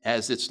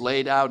as it's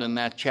laid out in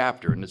that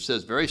chapter, and it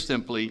says very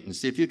simply, and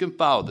see if you can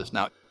follow this.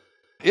 Now,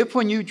 if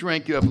when you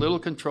drink, you have little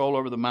control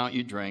over the amount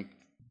you drink,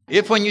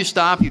 if when you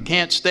stop, you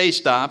can't stay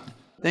stopped,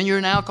 then you're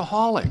an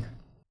alcoholic.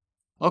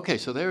 Okay,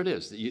 so there it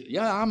is.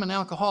 Yeah, I'm an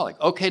alcoholic.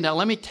 Okay, now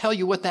let me tell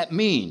you what that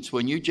means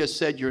when you just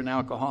said you're an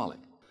alcoholic.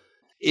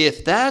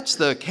 If that's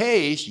the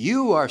case,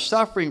 you are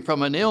suffering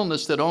from an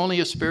illness that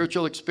only a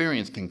spiritual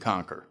experience can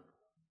conquer.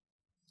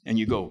 And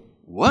you go,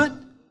 what?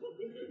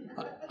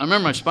 I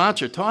remember my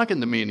sponsor talking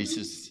to me, and he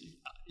says,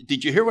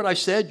 did you hear what I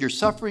said? You're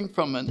suffering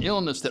from an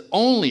illness that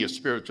only a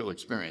spiritual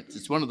experience.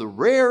 It's one of the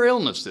rare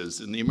illnesses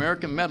in the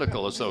American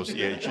Medical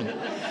Association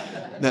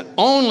that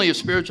only a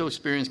spiritual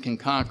experience can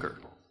conquer.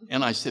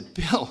 And I said,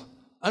 Bill,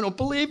 I don't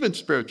believe in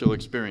spiritual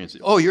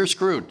experiences. Oh, you're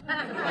screwed.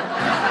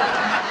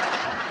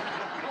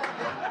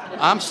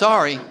 I'm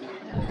sorry.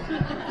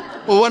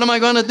 Well, what am I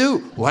going to do?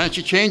 Why don't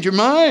you change your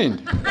mind?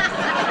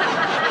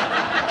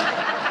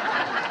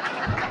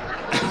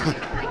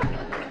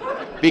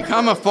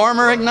 Become a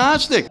former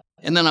agnostic.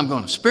 And then I'm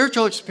going,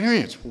 spiritual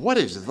experience, what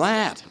is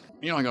that?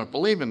 I'm going to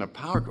believe in the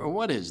power.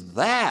 What is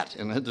that?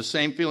 And I had the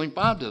same feeling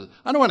Bob does.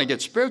 I don't want to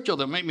get spiritual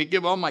to make me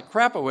give all my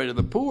crap away to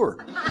the poor.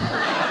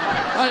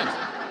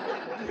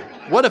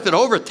 What if it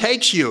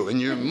overtakes you and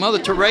you're Mother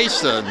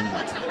Teresa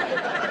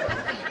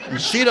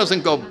and she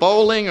doesn't go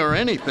bowling or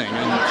anything?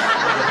 And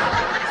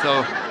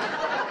so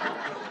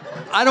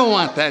I don't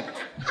want that.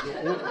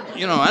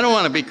 I don't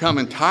want to become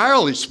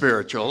entirely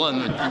spiritual,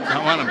 and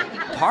I want to be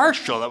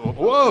partial.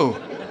 Whoa.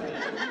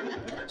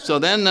 So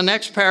then the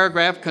next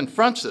paragraph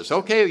confronts this.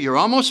 Okay, you're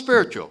almost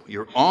spiritual.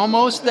 You're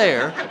almost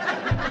there.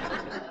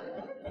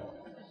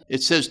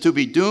 It says, to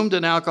be doomed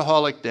an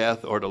alcoholic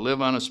death or to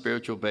live on a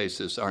spiritual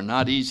basis are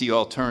not easy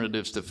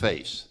alternatives to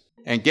face.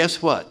 And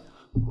guess what?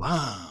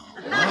 Wow.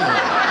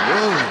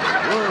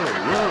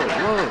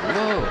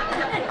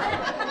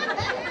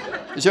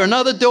 Whoa. Is there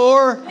another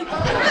door?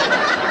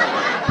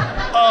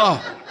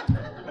 Oh.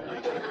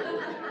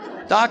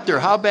 Doctor,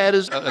 how bad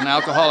is an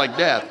alcoholic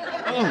death?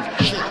 Oh,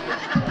 shit.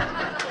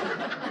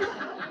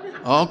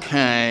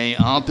 Okay,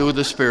 I'll do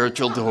the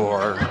spiritual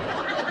door.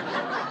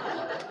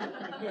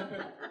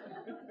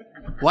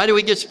 Why do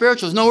we get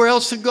spiritual? There's nowhere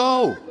else to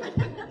go.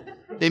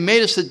 They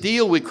made us a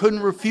deal we couldn't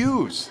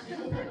refuse.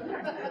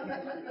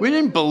 We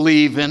didn't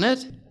believe in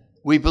it.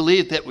 We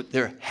believed that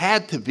there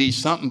had to be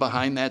something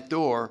behind that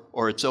door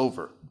or it's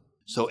over.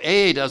 So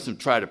AA doesn't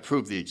try to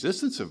prove the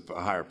existence of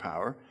a higher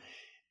power,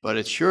 but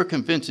it sure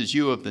convinces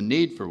you of the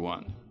need for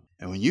one.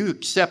 And when you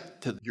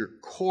accept to your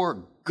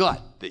core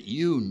gut that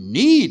you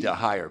need a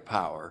higher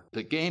power,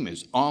 the game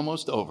is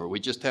almost over. We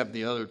just have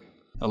the other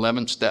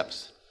 11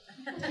 steps.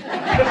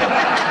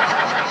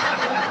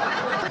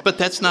 But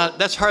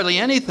that's hardly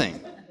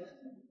anything.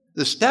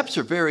 The steps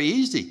are very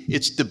easy.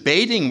 It's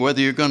debating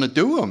whether you're going to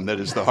do them that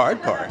is the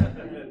hard part.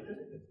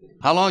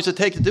 How long does it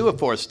take to do a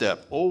fourth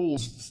step? 4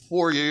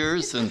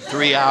 years and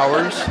 3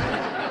 hours.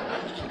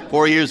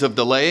 4 years of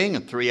delaying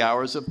and 3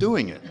 hours of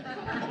doing it.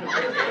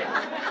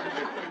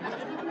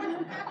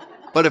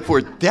 But if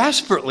we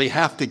desperately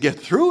have to get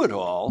through it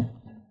all,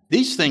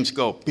 these things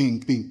go bing,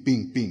 bing,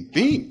 bing, bing,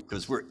 bing,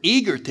 because we're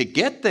eager to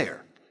get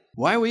there.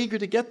 Why are we eager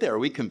to get there? Are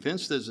we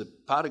convinced there's a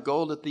pot of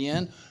gold at the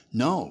end?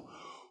 No.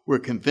 We're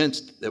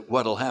convinced that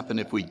what'll happen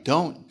if we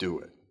don't do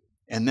it.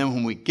 And then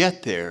when we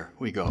get there,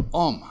 we go,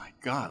 oh my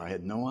God, I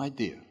had no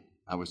idea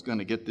I was going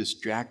to get this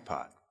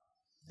jackpot.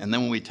 And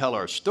then when we tell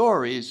our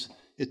stories,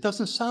 it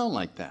doesn't sound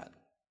like that.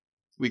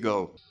 We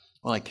go,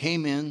 well, I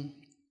came in,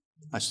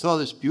 I saw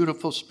this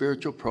beautiful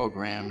spiritual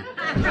program,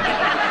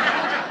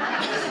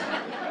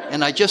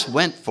 and I just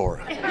went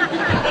for it.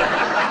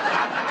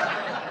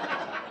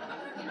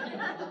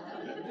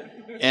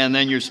 And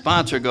then your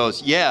sponsor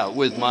goes, yeah,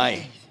 with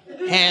my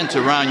hands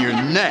around your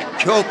neck,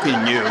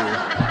 choking you,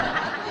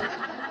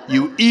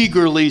 you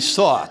eagerly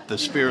sought the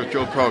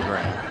spiritual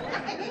program.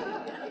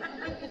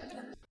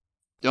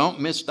 Don't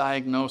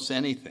misdiagnose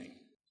anything.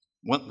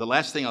 The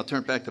last thing I'll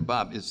turn back to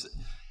Bob is,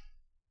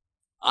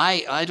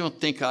 I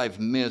don't think I've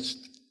missed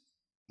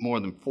more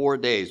than 4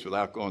 days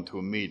without going to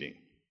a meeting.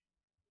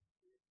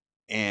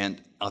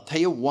 And I'll tell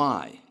you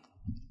why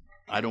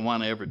I don't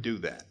want to ever do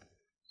that.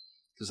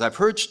 Because I've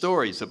heard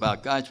stories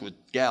about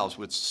gals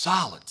with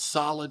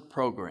solid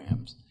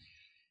programs.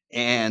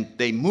 And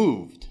they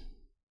moved.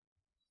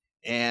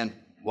 And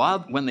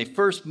when they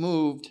first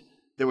moved,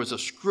 there was a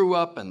screw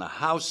up and the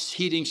house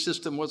heating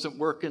system wasn't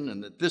working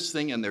and this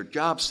thing, and their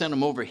job sent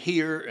them over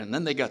here, and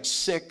then they got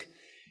sick.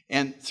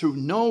 And through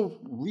no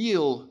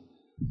real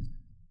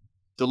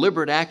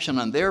deliberate action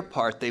on their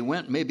part, they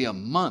went maybe a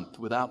month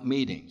without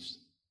meetings.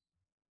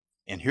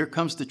 And here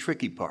comes the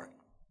tricky part.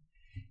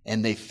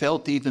 And they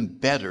felt even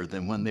better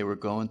than when they were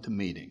going to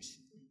meetings.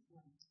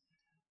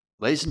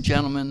 Ladies and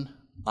gentlemen,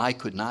 I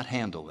could not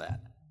handle that.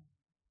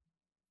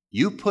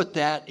 You put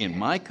that in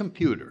my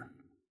computer,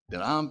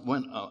 that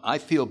I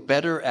feel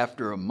better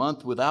after a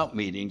month without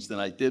meetings than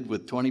I did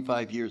with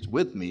 25 years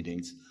with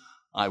meetings,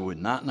 I would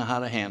not know how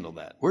to handle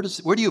that. Where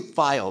do you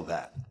file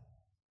that?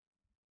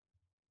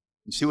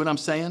 You see what I'm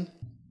saying?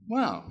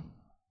 Wow,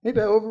 maybe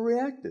I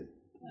overreacted.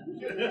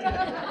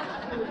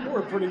 You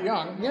were pretty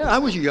young. Yeah, I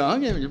was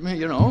young,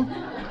 you know.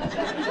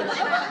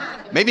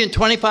 Maybe in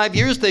 25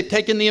 years they've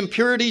taken the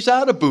impurities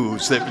out of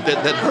booze that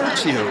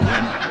hurts you.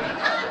 And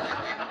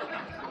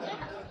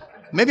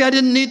maybe I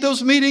didn't need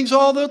those meetings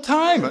all the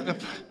time.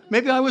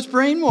 Maybe I was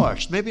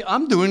brainwashed. Maybe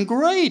I'm doing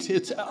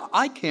great.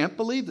 I can't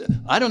believe that.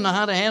 I don't know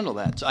how to handle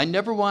that. So I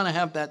never want to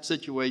have that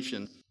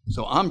situation.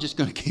 So I'm just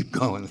going to keep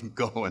going and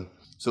going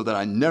so that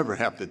I never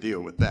have to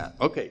deal with that.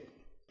 Okay,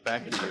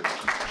 back to you.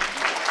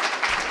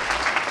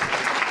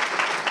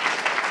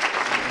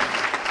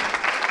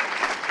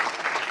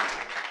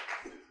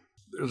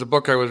 There's a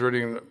book I was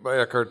reading by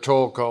Eckhart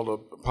Tolle called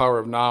The Power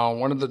of Now.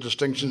 One of the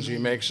distinctions he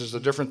makes is the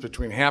difference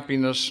between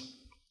happiness.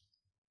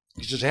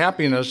 He says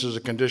happiness is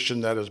a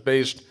condition that is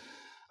based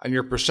on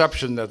your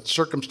perception that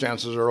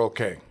circumstances are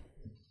okay.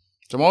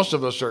 So most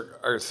of us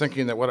are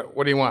thinking that,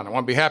 what do you want? I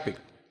want to be happy.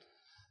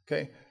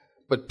 Okay?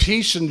 But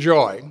peace and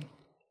joy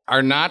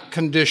are not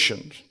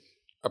conditioned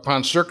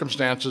upon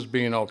circumstances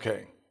being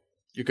okay.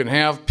 You can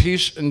have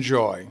peace and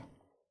joy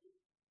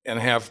and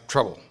have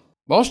trouble.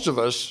 Most of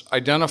us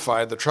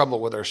identify the trouble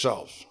with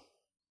ourselves.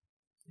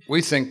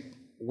 We think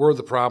we're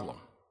the problem,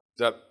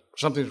 that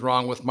something's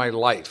wrong with my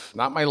life,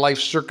 not my life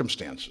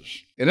circumstances.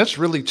 And it's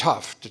really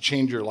tough to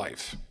change your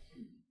life.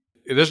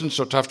 It isn't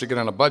so tough to get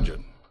on a budget,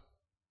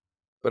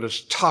 but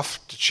it's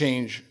tough to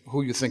change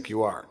who you think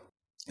you are.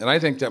 And I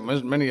think that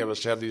many of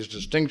us have these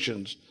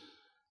distinctions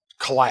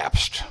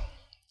collapsed.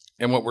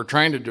 And what we're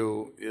trying to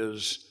do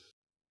is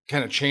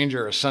kind of change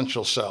our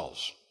essential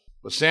selves.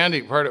 But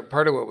Sandy, part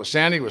of what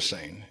Sandy was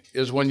saying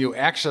is when you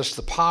access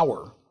the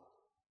power,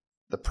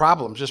 the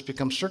problems just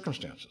become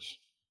circumstances.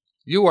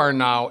 You are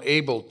now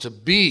able to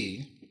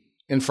be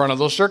in front of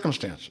those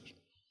circumstances.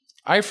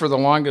 I, for the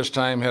longest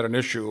time, had an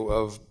issue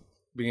of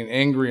being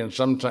angry and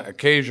sometimes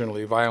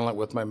occasionally violent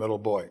with my middle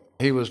boy.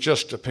 He was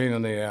just a pain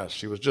in the ass.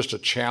 He was just a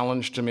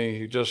challenge to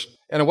me.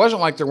 And it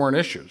wasn't like there weren't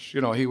issues.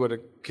 You know, he would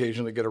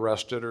occasionally get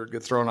arrested or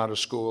get thrown out of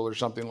school or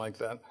something like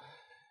that.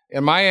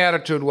 And my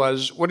attitude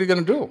was, what are you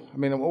going to do? I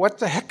mean, what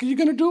the heck are you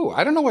going to do?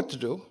 I don't know what to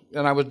do.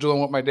 And I was doing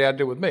what my dad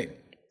did with me,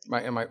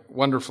 my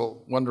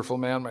wonderful, wonderful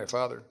man, my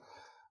father.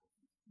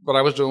 But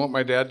I was doing what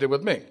my dad did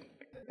with me.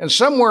 And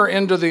somewhere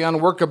into the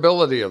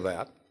unworkability of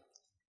that,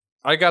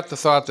 I got the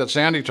thought that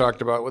Sandy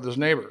talked about with his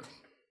neighbor.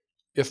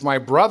 If my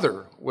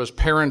brother was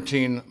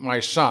parenting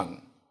my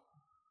son,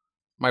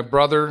 my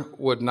brother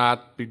would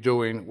not be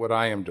doing what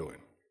I am doing.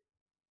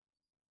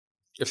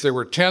 If there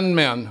were 10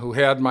 men who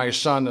had my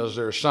son as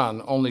their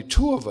son, only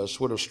 2 of us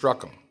would have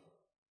struck him.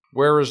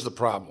 Where is the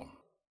problem?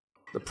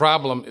 The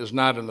problem is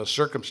not in the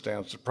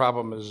circumstance. The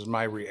problem is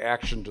my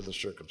reaction to the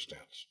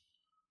circumstance.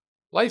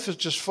 Life is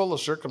just full of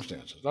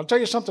circumstances. I'll tell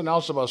you something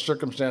else about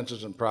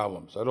circumstances and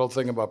problems. I don't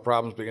think about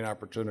problems being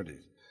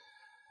opportunities.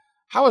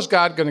 How is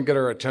God going to get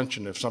our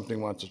attention if something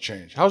wants to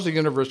change? How is the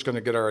universe going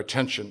to get our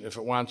attention if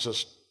it wants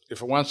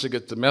to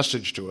get the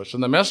message to us?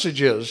 And the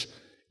message is,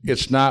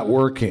 it's not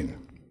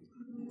working.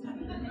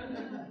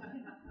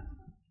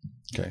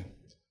 Okay.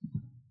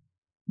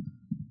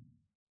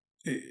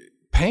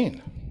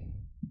 Pain.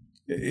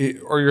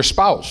 Or your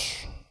spouse,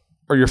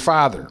 or your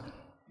father,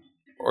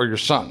 or your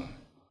son.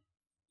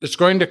 It's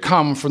going to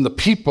come from the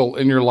people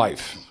in your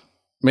life.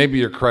 Maybe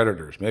your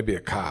creditors, maybe a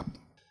cop.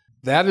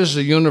 That is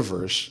the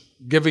universe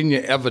giving you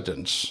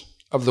evidence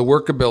of the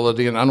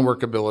workability and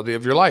unworkability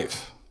of your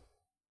life.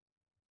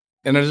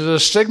 And it is a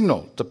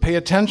signal to pay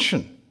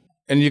attention.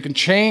 And you can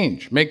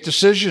change, make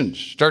decisions,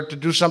 start to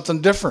do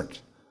something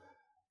different.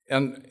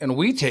 And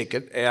we take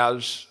it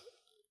as,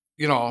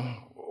 you know,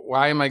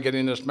 why am I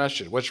getting this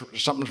message?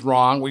 Something's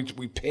wrong.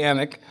 We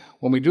panic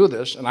when we do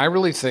this. And I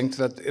really think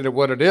that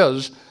what it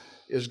is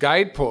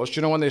guideposts.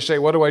 You know, when they say,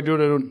 what do I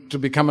do to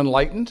become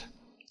enlightened?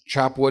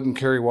 Chop wood and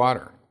carry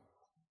water.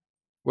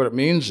 What it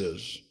means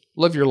is,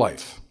 live your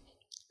life.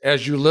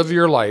 As you live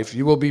your life,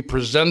 you will be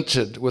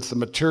presented with the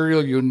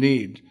material you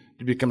need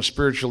to become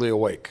spiritually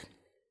awake.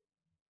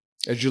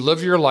 As you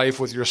live your life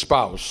with your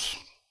spouse,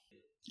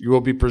 you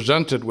will be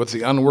presented with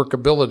the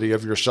unworkability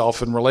of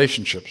yourself in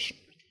relationships,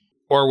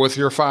 or with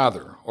your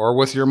father, or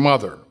with your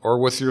mother, or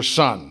with your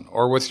son,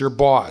 or with your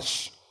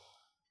boss.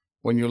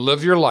 When you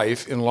live your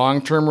life in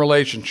long-term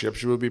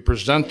relationships, you will be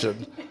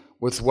presented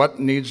with what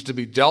needs to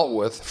be dealt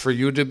with for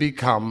you to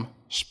become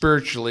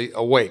spiritually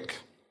awake.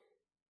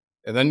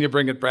 And then you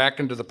bring it back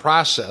into the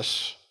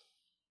process,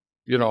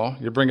 you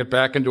bring it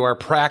back into our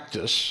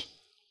practice.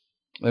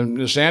 And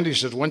as Andy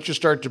says, once you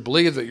start to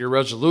believe that your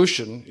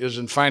resolution is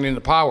in finding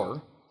the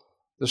power,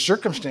 the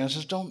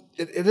circumstances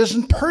it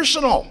isn't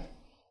personal.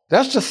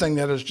 That's the thing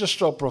that is just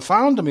so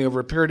profound to me over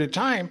a period of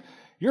time.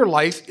 Your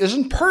life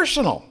isn't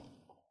personal.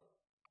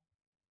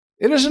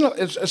 It isn't.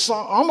 It's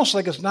almost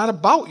like it's not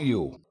about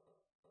you.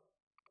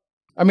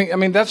 I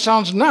mean that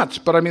sounds nuts,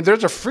 but I mean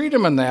there's a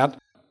freedom in that.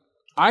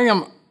 I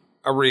am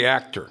a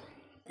reactor.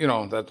 You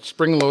know, that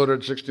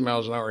spring-loaded 60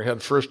 miles an hour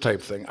head first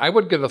type thing. I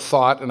would get a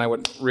thought and I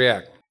would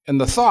react. And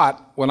the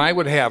thought, when I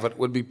would have it,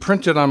 would be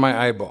printed on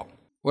my eyeball.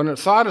 When a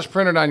thought is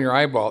printed on your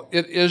eyeball,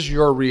 it is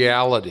your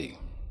reality.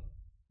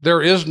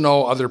 There is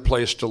no other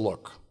place to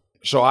look.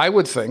 So I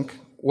would think,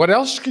 what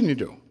else can you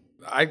do?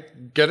 I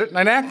get it and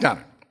I'd act on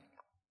it.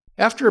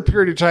 After a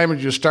period of time,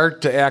 as you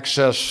start to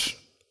access,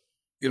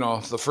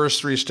 the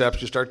first 3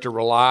 steps, you start to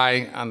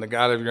rely on the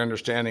God of your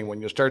understanding.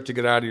 When you start to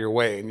get out of your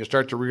way and you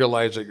start to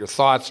realize that your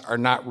thoughts are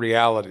not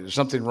reality, there's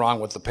something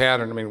wrong with the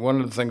pattern. I mean, one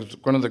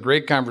of the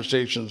great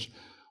conversations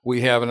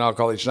we have in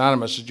Alcoholics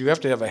Anonymous is you have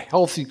to have a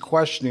healthy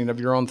questioning of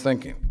your own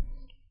thinking.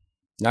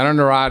 Not a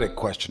neurotic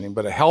questioning,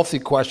 but a healthy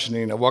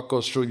questioning of what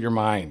goes through your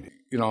mind.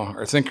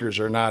 Our thinkers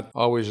are not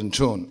always in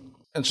tune.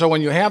 And so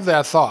when you have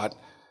that thought,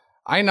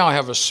 I now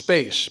have a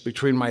space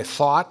between my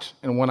thought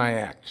and when I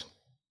act.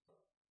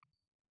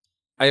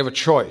 I have a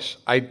choice.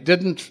 I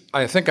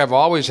think I've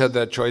always had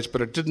that choice, but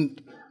it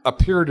didn't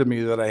appear to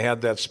me that I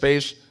had that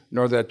space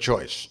nor that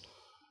choice.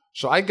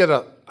 So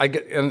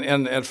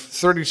and at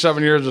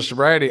 37 years of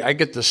sobriety, I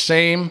get the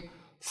same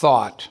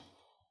thought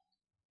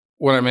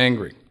when I'm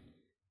angry.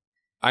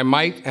 I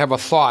might have a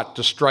thought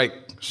to strike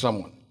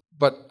someone,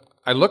 but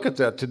I look at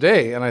that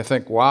today and I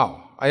think,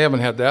 wow, I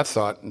haven't had that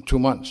thought in 2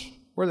 months.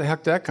 Where the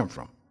heck did that come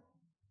from?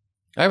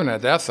 I haven't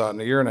had that thought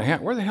in a year and a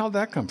half. Where the hell did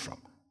that come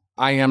from?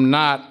 I am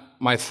not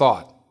my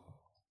thought.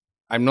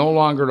 I'm no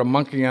longer a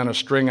monkey on a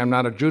string. I'm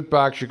not a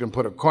jukebox. You can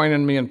put a coin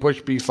in me and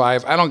push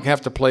B5. I don't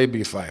have to play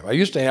B5. I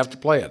used to have to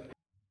play it.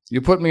 You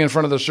put me in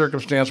front of the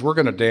circumstance, we're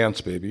going to dance,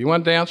 baby. You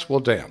want to dance? We'll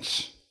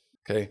dance.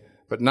 Okay?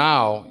 But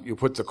now you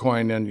put the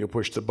coin in, you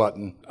push the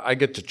button. I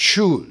get to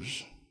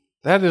choose.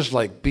 That is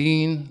like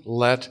being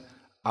let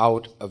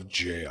out of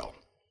jail.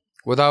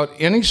 Without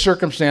any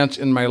circumstance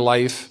in my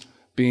life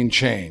being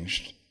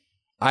changed,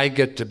 I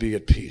get to be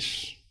at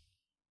peace.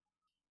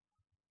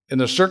 In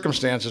the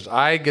circumstances,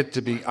 I get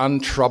to be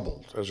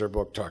untroubled, as our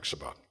book talks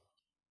about.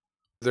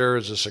 There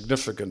is a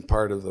significant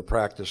part of the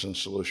practice and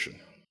solution.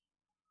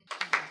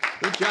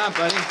 Good job,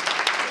 buddy.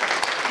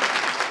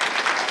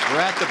 We're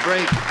at the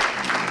break.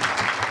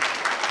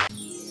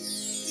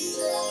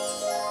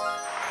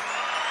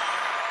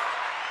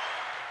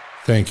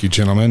 Thank you,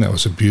 gentlemen. That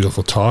was a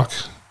beautiful talk.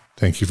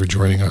 Thank you for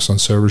joining us on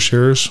Sober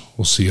Shares.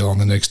 We'll see you all in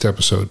the next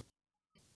episode.